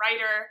who's a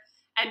writer,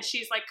 and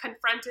she's like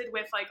confronted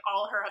with like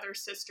all her other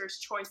sisters'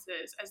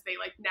 choices as they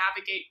like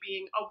navigate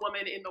being a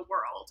woman in the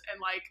world. And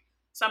like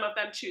some of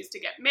them choose to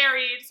get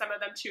married, some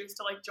of them choose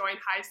to like join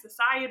high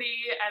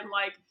society, and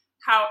like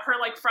how her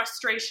like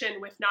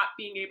frustration with not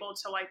being able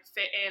to like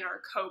fit in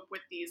or cope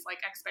with these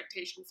like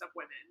expectations of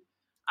women.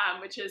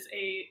 Which is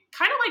a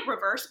kind of like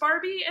reverse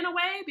Barbie in a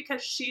way,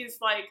 because she's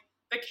like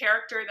the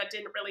character that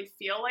didn't really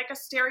feel like a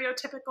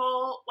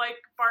stereotypical like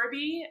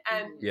Barbie,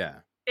 and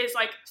is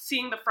like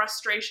seeing the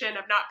frustration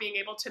of not being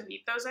able to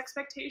meet those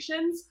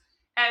expectations.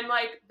 And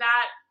like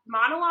that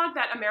monologue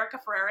that America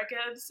Ferrera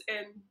gives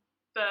in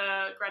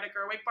the Greta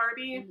Gerwig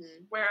Barbie,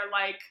 where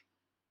like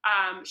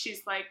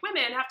she's like,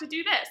 women have to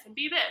do this and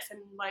be this,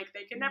 and like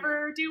they can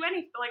never do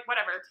anything, like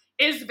whatever,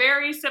 is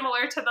very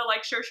similar to the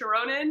like Saoirse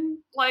Ronan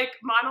like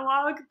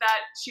monologue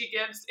that she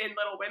gives in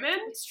Little Women.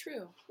 It's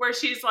true. Where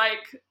she's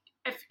like,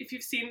 if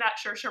you've seen that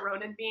Saoirse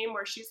Ronan meme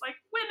where she's like,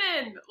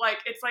 women, like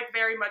it's like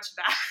very much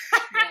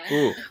that.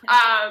 Ooh.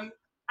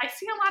 I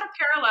see a lot of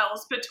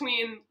parallels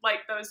between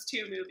like those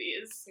two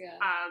movies. Yeah.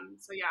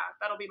 So yeah,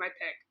 that'll be my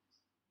pick.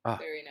 Oh,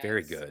 Very nice.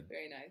 very good.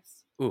 Very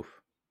nice. Oof.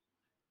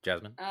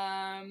 Jasmyn?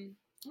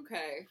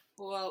 Okay.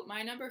 Well,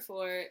 my number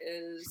 4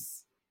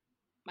 is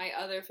my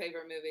other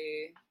favorite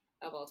movie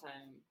of all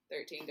time,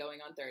 13 Going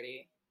on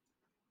 30.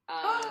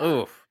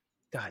 Oof.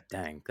 God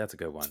dang, that's a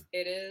good one.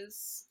 It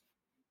is.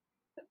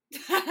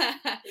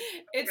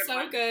 It's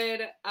so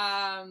good.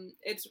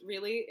 It's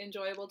really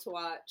enjoyable to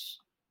watch.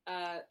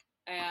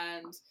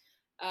 And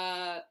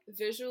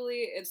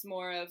visually it's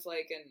more of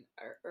like an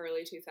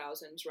early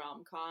 2000s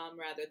rom-com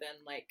rather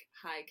than like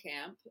high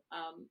camp,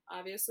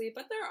 obviously,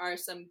 but there are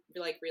some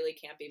like really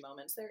campy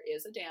moments. There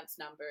is a dance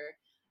number,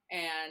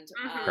 and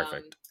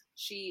Perfect.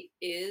 she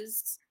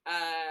is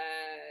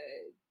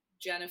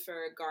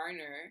Jennifer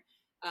Garner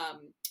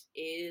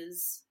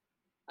is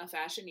a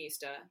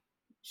fashionista.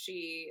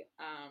 She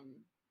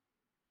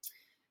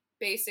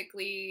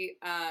basically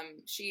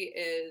she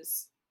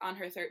is on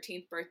her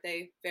 13th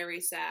birthday very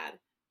sad.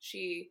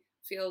 She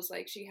feels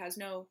like she has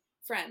no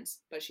friends,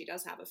 but she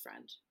does have a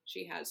friend.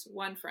 She has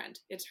one friend.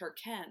 It's her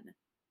Ken.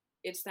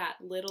 It's that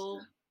little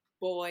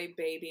boy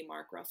baby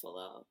Mark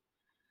Ruffalo.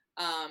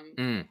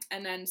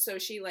 And then so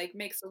she like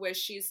makes a wish.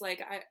 She's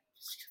like,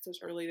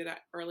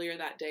 earlier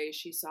that day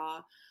she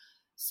saw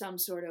some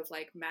sort of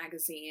like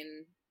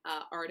magazine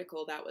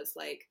article that was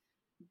like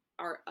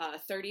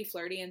 30,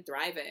 flirty, and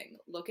thriving.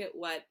 Look at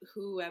what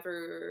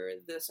whoever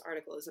this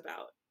article is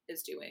about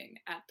is doing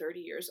at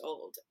 30 years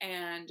old.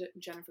 And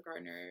Jennifer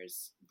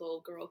Garner's little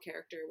girl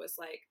character was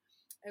like,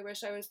 I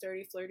wish I was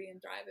 30, flirty,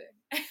 and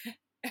thriving.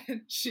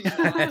 And she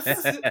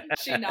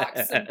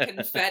knocks some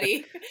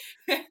confetti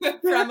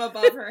from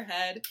above her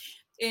head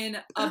in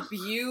a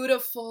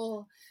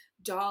beautiful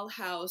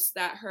dollhouse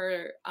that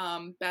her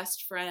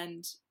best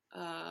friend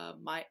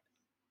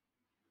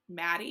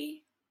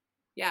Maddie,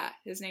 yeah,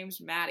 his name's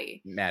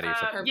Maddie. Maddie.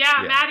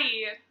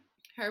 Maddie.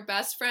 Her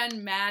best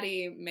friend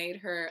Maddie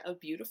made her a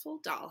beautiful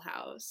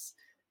dollhouse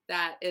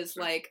that is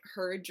like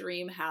her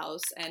dream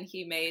house, and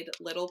he made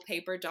little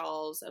paper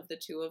dolls of the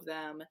two of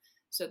them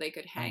so they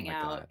could hang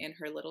out in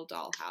her little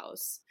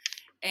dollhouse.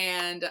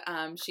 And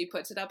she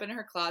puts it up in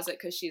her closet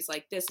because she's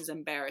like, this is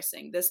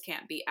embarrassing. This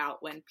can't be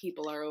out when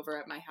people are over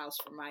at my house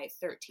for my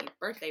 13th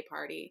birthday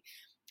party.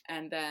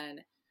 And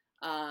then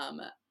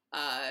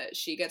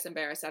she gets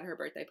embarrassed at her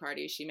birthday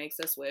party. She makes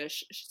this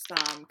wish.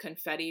 Some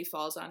confetti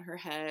falls on her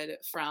head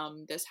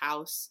from this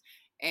house.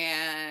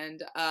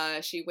 And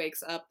she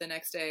wakes up the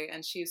next day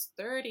and she's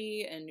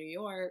 30 in New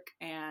York.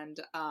 And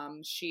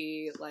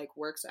she like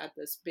works at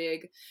this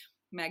big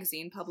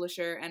magazine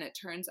publisher. And it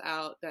turns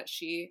out that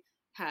she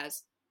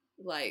has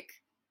like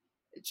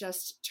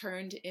just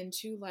turned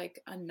into like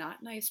a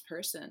not nice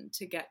person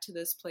to get to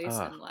this place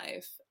in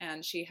life.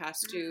 And she has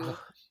to,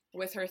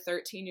 with her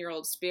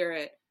 13-year-old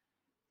spirit,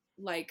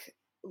 like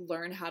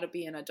learn how to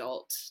be an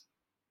adult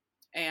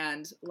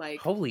and like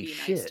Holy be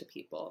shit. nice to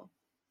people.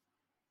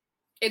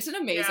 It's an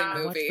amazing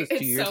movie. I watched this 2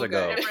 It's years so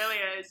ago. good. It really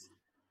is.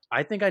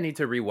 I think I need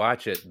to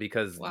rewatch it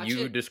because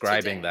you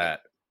describing today.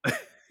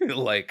 that,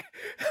 like,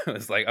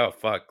 it's like, oh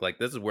fuck, like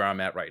this is where I'm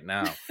at right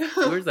now.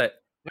 Where's that?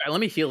 Let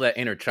me heal that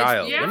inner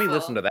child. Let me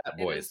listen to that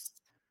voice.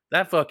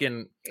 That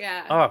fucking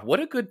what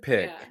a good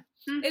pick.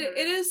 Yeah.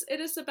 It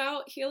is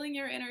about healing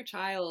your inner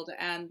child,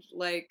 and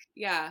like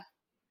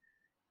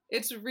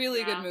it's a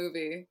really good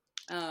movie.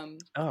 So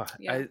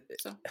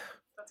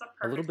That's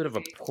a little bit of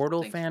a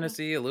portal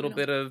fantasy, a little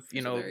bit of,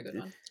 you know,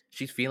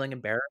 she's feeling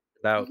embarrassed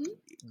about,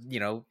 you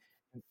know,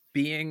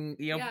 being,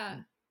 you know,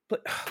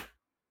 but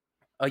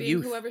a being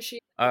youth. Whoever she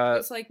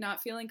is, like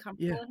not feeling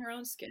comfortable in her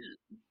own skin.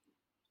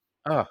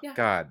 Oh,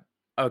 God.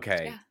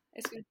 Okay. Yeah,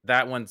 it's good.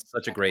 That one's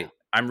such a great.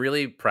 I'm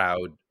really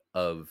proud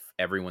of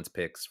everyone's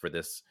picks for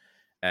this.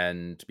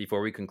 And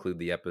before we conclude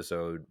the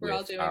episode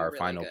with our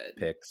final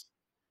picks,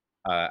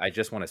 I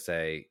just want to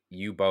say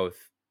you both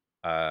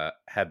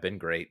have been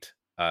great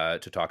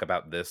to talk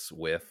about this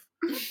with.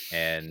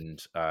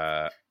 And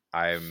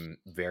I'm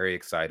very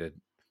excited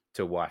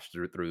to watch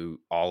through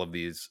all of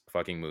these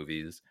fucking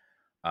movies.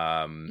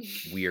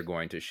 We are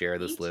going to share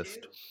this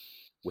list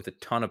with a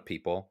ton of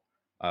people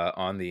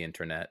on the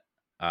internet.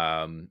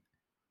 The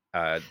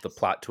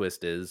plot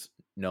twist is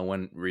no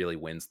one really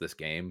wins this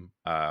game.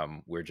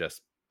 We're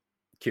just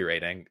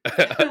curating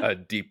a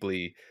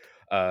deeply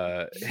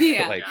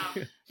like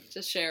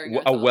just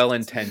sharing a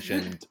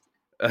well-intentioned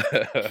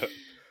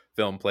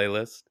film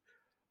playlist.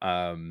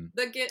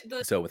 The gift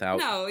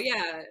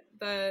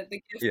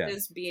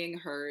is being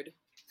heard.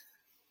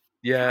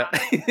 Yeah.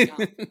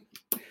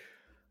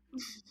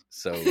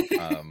 So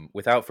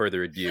without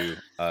further ado,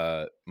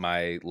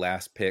 my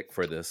last pick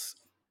for this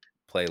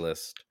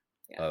playlist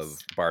of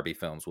Barbie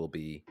films will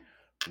be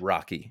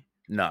Rocky.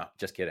 No,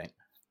 just kidding.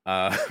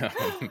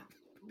 Nice.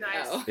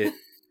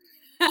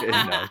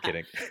 No,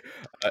 kidding.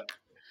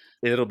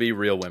 It'll be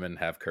Real Women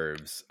Have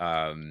Curves.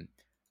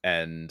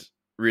 And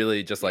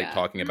really just like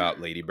talking about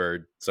Lady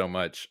Bird so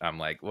much, I'm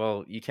like,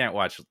 well, you can't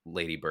watch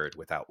Lady Bird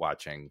without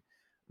watching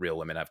Real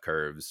Women Have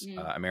Curves.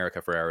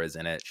 America Ferrera is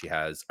in it. She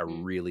has a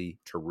really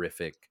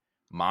terrific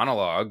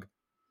monologue,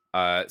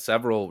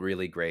 several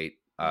really great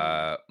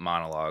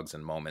monologues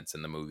and moments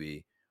in the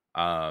movie.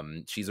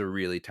 She's a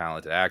really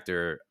talented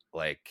actor.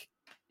 Like,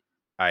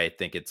 I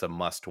think it's a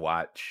must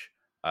watch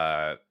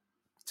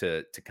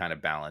to kind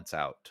of balance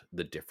out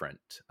the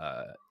different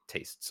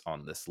tastes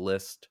on this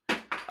list.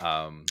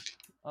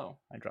 Oh,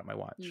 I dropped my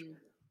watch.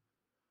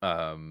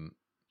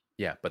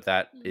 Yeah, but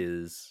that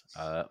is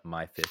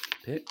my fifth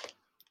pick.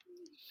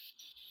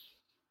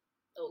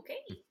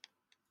 Okay.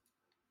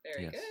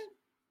 Very good.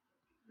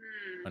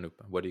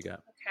 Anupa, what do you got?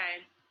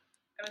 Okay.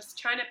 I was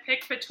trying to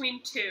pick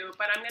between two,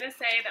 but I'm going to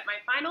say that my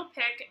final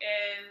pick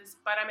is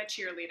But I'm a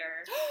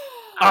Cheerleader.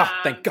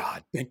 Thank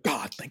God. Thank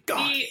God. Thank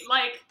God.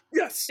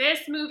 Yes.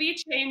 This movie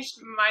changed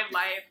my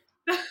life.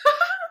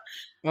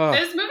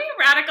 This movie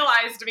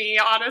radicalized me,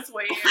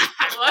 honestly.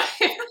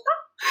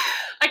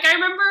 Like, I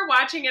remember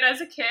watching it as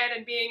a kid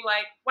and being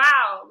like,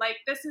 wow, like,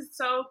 this is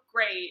so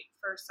great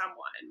for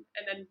someone.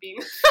 And then being,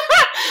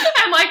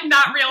 and like,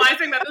 not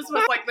realizing that this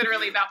was like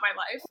literally about my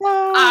life.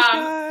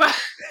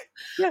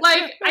 But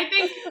like, I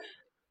think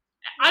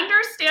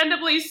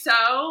understandably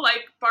so,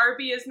 like,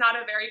 Barbie is not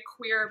a very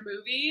queer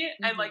movie.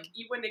 And like,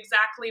 you wouldn't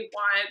exactly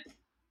want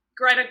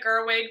Greta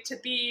Gerwig to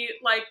be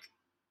like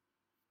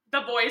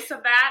the voice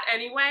of that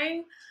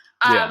anyway.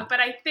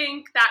 But I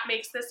think that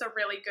makes this a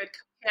really good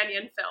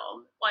companion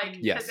film,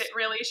 like, because it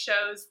really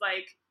shows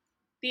like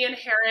the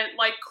inherent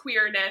like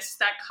queerness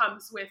that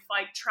comes with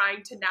like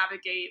trying to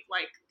navigate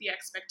like the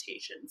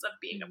expectations of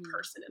being a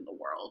person in the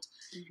world.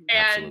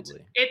 And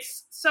Absolutely.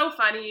 It's so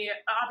funny,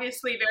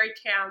 obviously very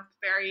camp,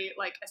 very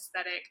like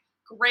aesthetic,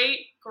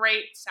 great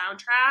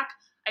soundtrack.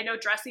 I know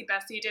Dressy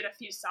Bessie did a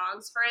few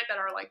songs for it that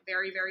are like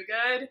very, very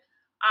good.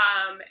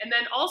 And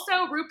then also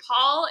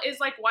RuPaul is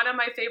like one of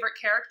my favorite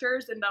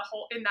characters in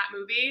that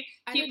movie.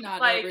 I did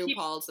not know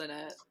RuPaul's in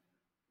it.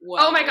 Whoa.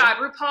 Oh my God,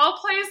 RuPaul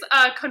plays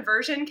a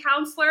conversion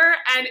counselor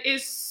and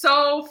is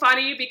so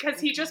funny because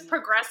he just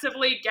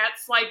progressively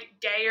gets like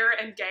gayer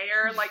and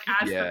gayer like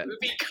as the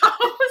movie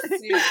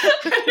goes.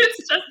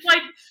 It's just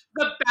like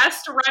the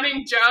best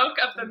running joke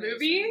of the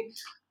movie.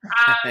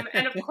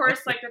 And of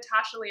course, like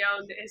Natasha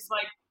Lyonne is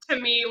like, to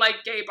me,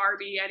 like gay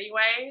Barbie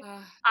anyway.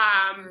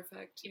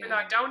 Perfect. Even though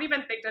I don't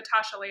even think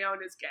Natasha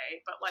Lyonne is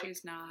gay, but like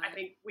she's not. I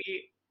think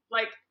we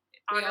like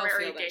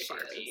honorary gay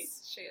Barbie.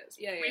 She is.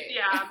 Yeah,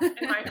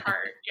 in my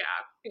heart.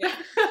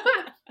 Yeah.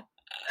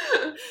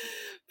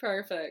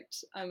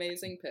 Perfect.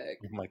 Amazing pick.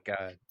 Oh my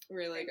God.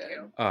 Really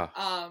Thank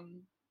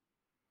good.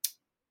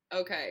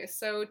 Okay,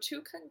 so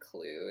to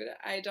conclude,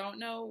 I don't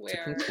know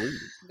where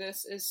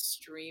this is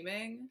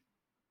streaming,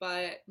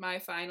 but my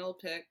final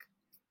pick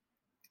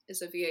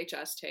is a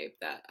VHS tape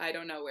that I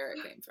don't know where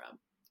it came from.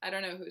 I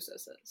don't know whose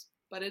this is,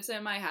 but it's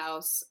in my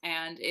house,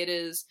 and it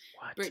is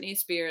Britney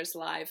Spears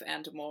Live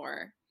and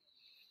More.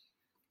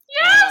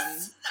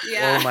 Yes!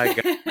 Yeah. Oh my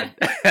God.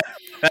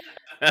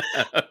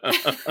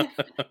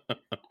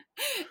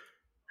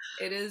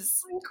 It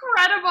is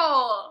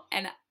incredible.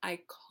 An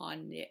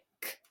iconic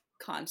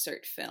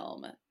concert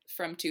film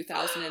from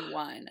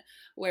 2001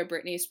 where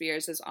Britney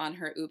Spears is on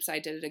her Oops, I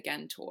Did It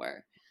Again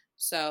tour.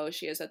 So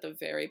she is at the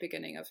very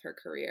beginning of her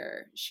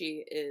career.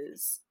 She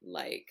is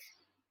like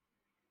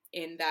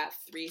in that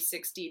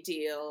 360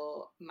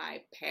 deal.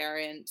 My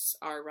parents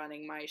are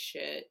running my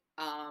shit.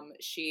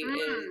 She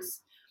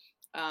is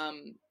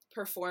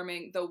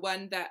performing. The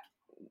one that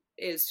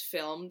is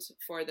filmed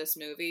for this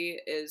movie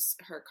is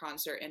her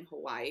concert in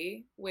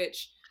Hawaii,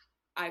 which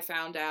I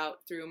found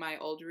out through my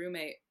old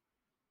roommate,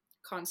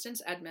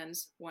 Constance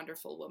Edmonds,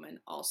 wonderful woman,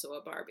 also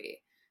a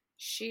Barbie.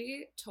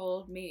 She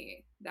told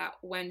me that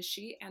when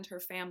she and her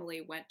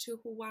family went to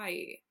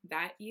Hawaii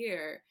that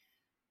year,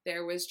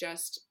 there was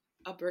just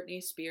a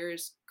Britney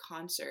Spears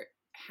concert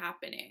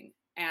happening.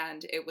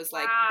 And it was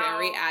like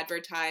very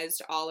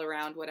advertised all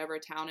around whatever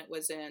town it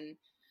was in.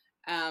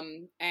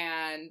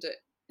 And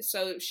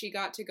so she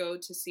got to go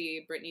to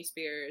see Britney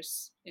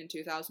Spears in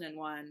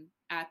 2001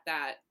 at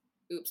that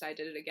Oops, I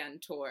Did It Again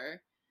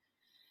tour.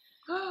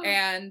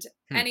 And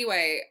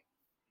anyway,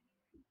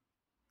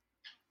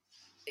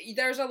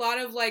 there's a lot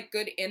of like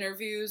good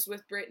interviews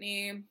with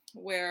Britney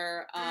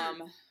where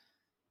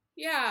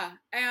yeah,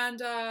 and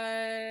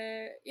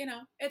you know,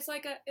 it's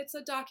like it's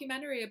a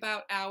documentary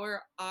about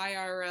our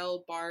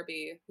IRL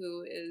Barbie,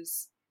 who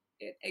is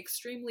an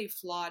extremely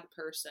flawed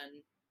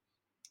person,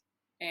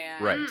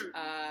 and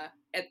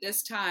at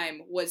this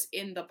time was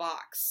in the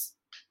box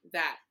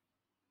that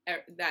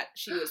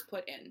she was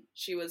put in.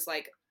 She was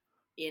like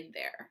in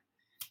there.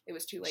 It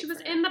was too late. She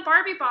was in the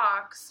Barbie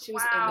box. She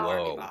was in the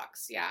Barbie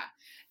box. Yeah.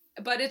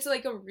 but it's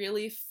like a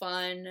really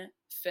fun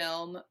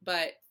film,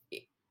 but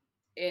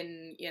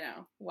in,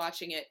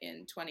 watching it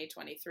in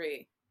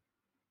 2023,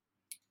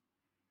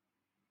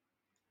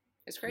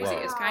 it's crazy.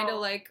 Whoa. It's kind of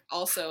like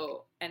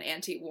also an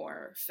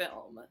anti-war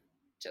film.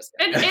 Just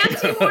an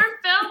anti-war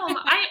film.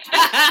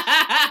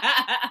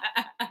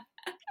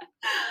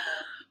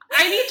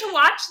 I need to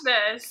watch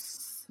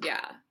this.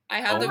 Yeah,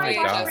 I have the my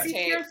VHS God.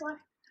 tape.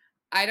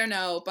 I don't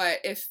know, but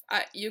if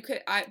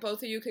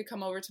both of you could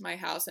come over to my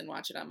house and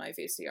watch it on my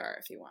VCR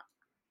if you want.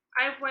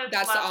 I would.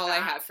 That's love all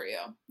that. I have for you.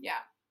 Yeah.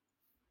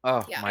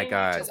 Oh Yeah. my I need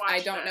God. to watch I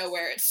don't know this.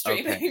 where it's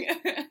streaming.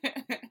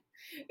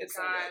 It's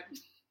so God.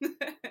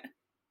 good.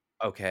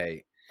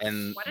 Okay.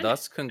 And What an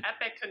thus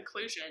epic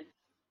conclusion.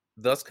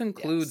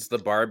 concludes the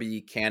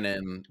Barbie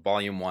Canon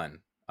Volume 1.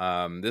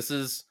 This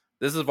is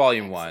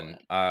Volume Excellent.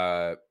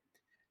 1.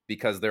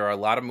 Because there are a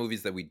lot of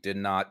movies that we did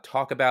not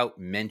talk about,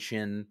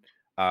 mention.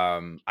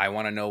 I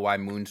want to know why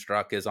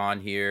Moonstruck is on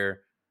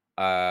here.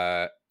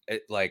 I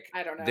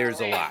don't know.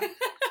 There's a lot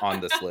on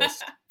this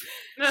list.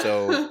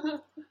 So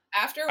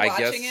After I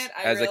watching guess it,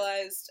 I as a-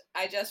 realized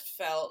I just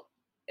felt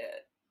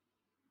it.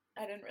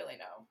 I didn't really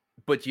know.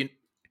 But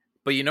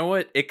you know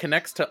what? It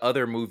connects to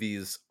other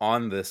movies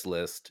on this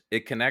list.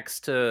 It connects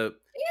to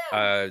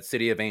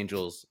City of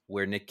Angels,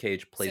 where Nick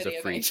Cage plays City a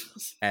of freak,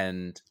 Angels.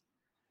 and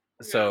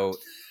so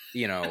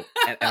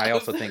and I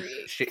also think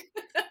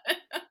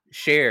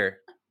Cher.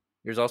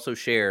 There's also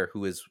Cher,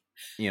 who is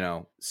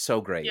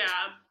so great. Yeah.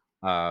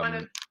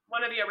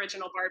 One of the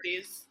original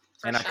Barbies.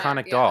 for An sure.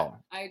 iconic Yeah,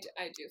 doll. I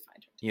do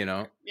find her.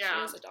 Yeah. Yeah.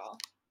 She is a doll.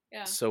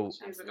 Yeah. So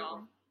She's a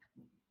doll.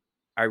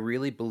 I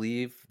really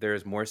believe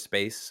there's more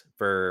space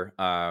for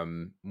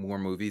more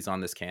movies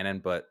on this canon,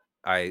 but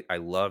I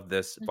love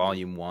this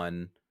Volume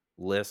 1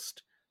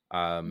 list.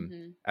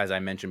 As I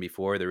mentioned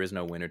before, there is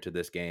no winner to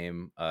this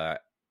game.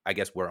 I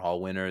guess we're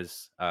all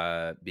winners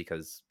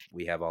because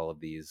we have all of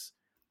these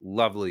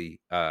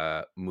lovely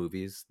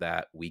movies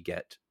that we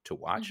get to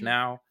watch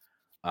now.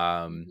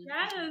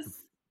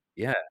 Yes.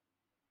 Yeah.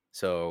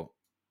 So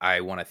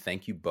I want to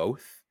thank you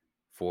both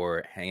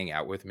for hanging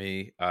out with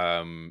me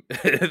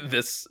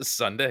this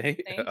Sunday.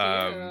 Thank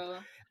you.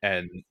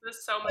 And This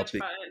is so much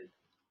fun.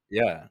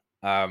 yeah.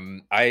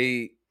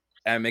 I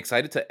am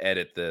excited to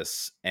edit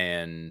this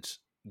and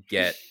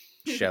get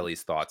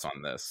Shelly's thoughts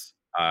on this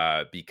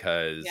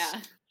because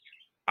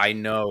I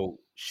know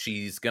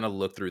she's going to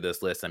look through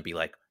this list and be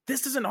like,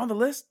 this isn't on the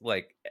list.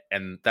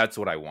 And that's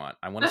what I want.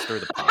 I want to stir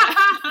the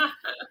pot.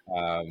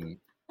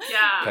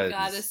 You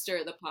gotta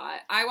stir the pot.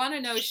 I want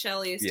to know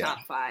Shelly's top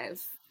 5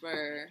 for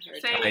her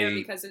top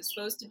because it's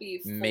supposed to be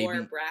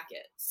 4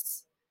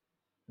 brackets.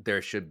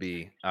 There should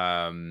be.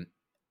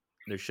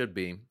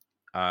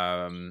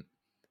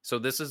 So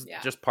this is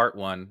just part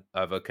 1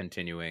 of a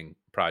continuing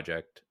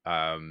project.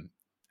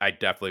 I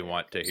definitely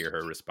want to hear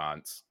her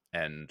response,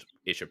 and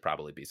it should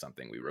probably be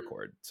something we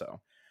record. So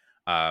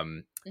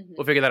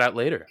we'll figure that out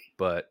later.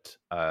 But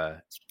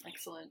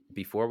excellent.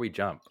 Before we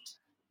jump,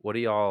 what do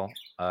y'all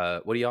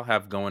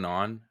have going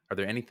on? Are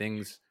there any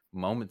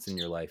moments in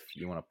your life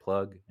you want to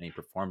plug? Any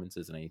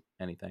performances?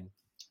 Anything?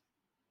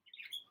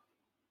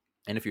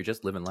 And if you're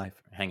just living life,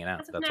 hanging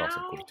out, that's also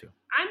cool too.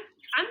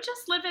 I'm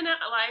just living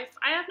a life.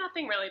 I have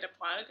nothing really to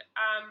plug.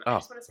 I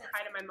just want to say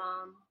hi to my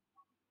mom.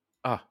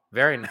 Oh,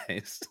 very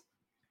nice.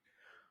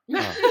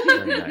 Oh,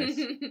 very nice.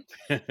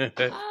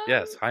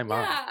 Yes, hi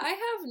mom. Yeah, I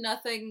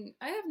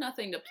have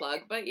nothing to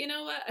plug, but you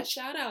know what? A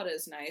shout out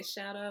is nice.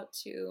 Shout out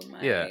to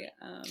my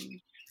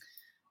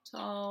to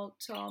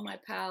all my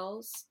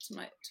pals, to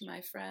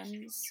my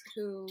friends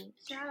who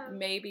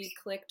maybe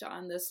clicked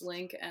on this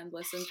link and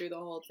listened through the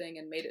whole thing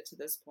and made it to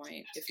this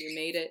point. If you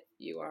made it,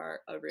 you are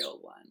a real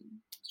one.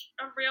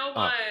 A real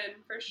one,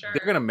 for sure.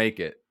 They're gonna make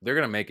it.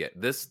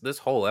 This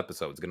whole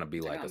episode is gonna be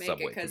like a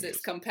subway because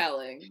it's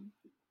compelling.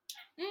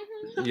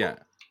 Yeah.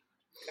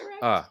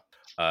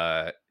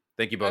 Correct.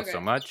 Thank you both so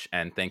much,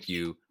 and thank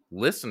you,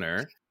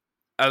 listener.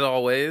 As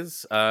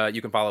always,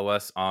 you can follow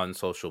us on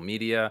social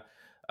media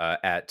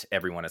at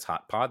Everyone is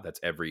Hot Pod. That's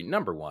every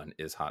number 1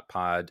 is Hot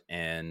Pod,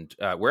 and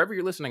wherever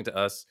you're listening to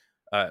us,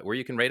 where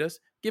you can rate us,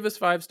 give us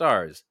 5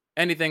 stars.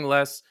 Anything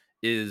less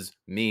is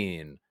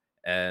mean.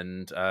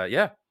 And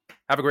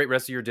have a great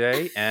rest of your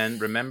day, and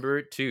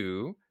remember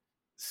to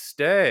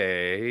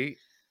stay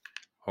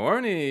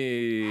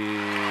horny.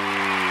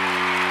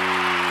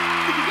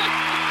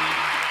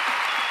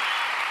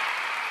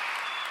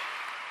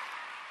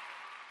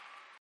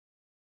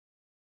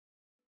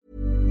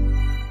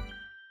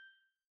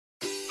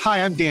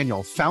 Hi, I'm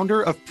Daniel,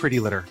 founder of Pretty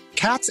Litter.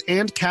 Cats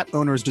and cat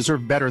owners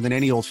deserve better than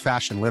any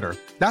old-fashioned litter.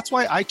 That's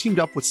why I teamed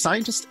up with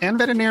scientists and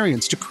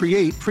veterinarians to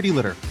create Pretty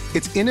Litter.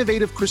 Its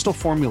innovative crystal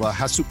formula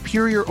has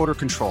superior odor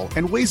control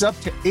and weighs up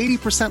to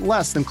 80%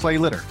 less than clay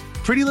litter.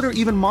 Pretty Litter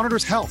even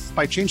monitors health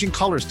by changing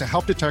colors to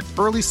help detect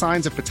early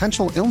signs of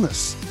potential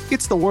illness.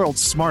 It's the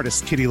world's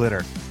smartest kitty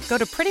litter. Go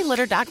to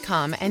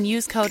prettylitter.com and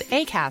use code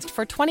ACAST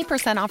for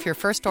 20% off your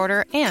first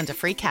order and a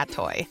free cat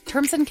toy.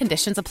 Terms and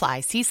conditions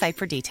apply. See site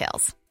for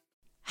details.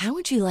 How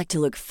would you like to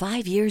look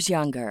 5 years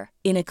younger?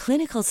 In a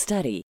clinical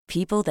study,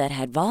 People that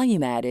had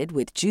volume added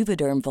with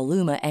Juvederm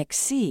Voluma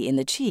XC in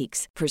the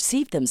cheeks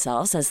perceived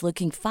themselves as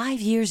looking 5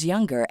 years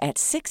younger at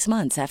 6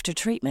 months after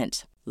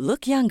treatment.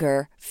 Look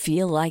younger,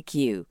 feel like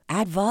you.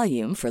 Add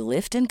volume for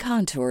lift and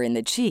contour in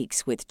the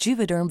cheeks with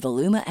Juvederm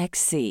Voluma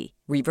XC.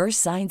 Reverse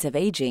signs of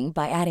aging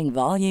by adding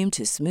volume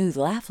to smooth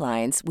laugh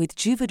lines with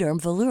Juvederm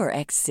Volure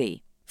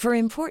XC. For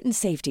important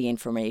safety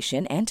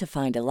information and to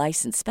find a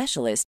licensed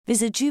specialist,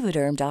 visit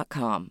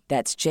Juvederm.com.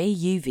 That's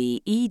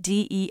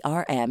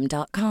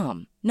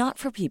JUVEDERM.com. Not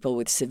for people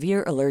with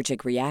severe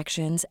allergic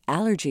reactions,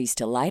 allergies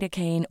to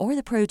lidocaine, or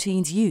the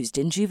proteins used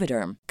in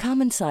Juvederm.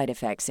 Common side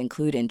effects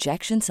include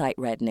injection site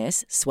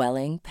redness,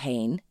 swelling,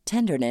 pain,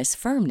 tenderness,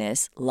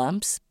 firmness,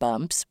 lumps,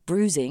 bumps,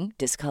 bruising,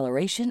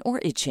 discoloration,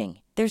 or itching.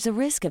 There's a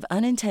risk of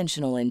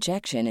unintentional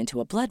injection into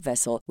a blood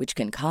vessel, which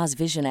can cause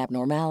vision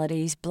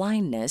abnormalities,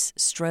 blindness,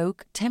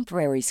 stroke,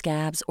 temporary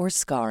scabs, or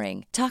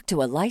scarring. Talk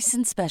to a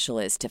licensed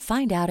specialist to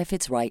find out if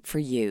it's right for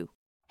you.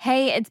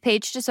 Hey, it's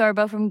Paige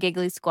DeSorbo from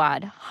Giggly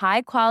Squad.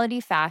 High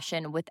quality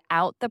fashion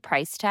without the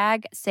price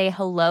tag. Say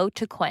hello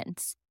to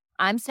Quince.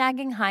 I'm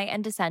snagging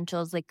high-end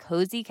essentials like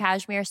cozy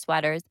cashmere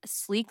sweaters,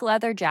 sleek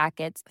leather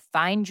jackets,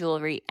 fine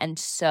jewelry, and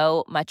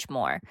so much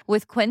more.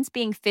 With Quince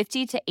being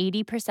 50 to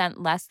 80%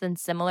 less than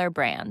similar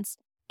brands.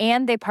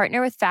 And they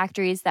partner with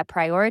factories that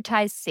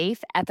prioritize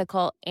safe,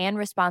 ethical, and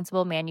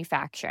responsible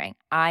manufacturing.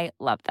 I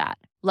love that.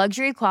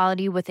 Luxury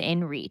quality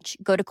within reach.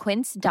 Go to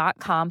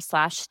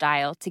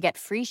quince.com/style to get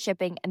free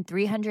shipping and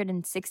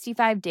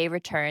 365-day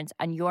returns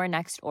on your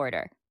next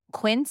order.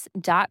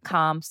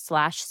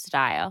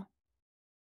 Quince.com/style.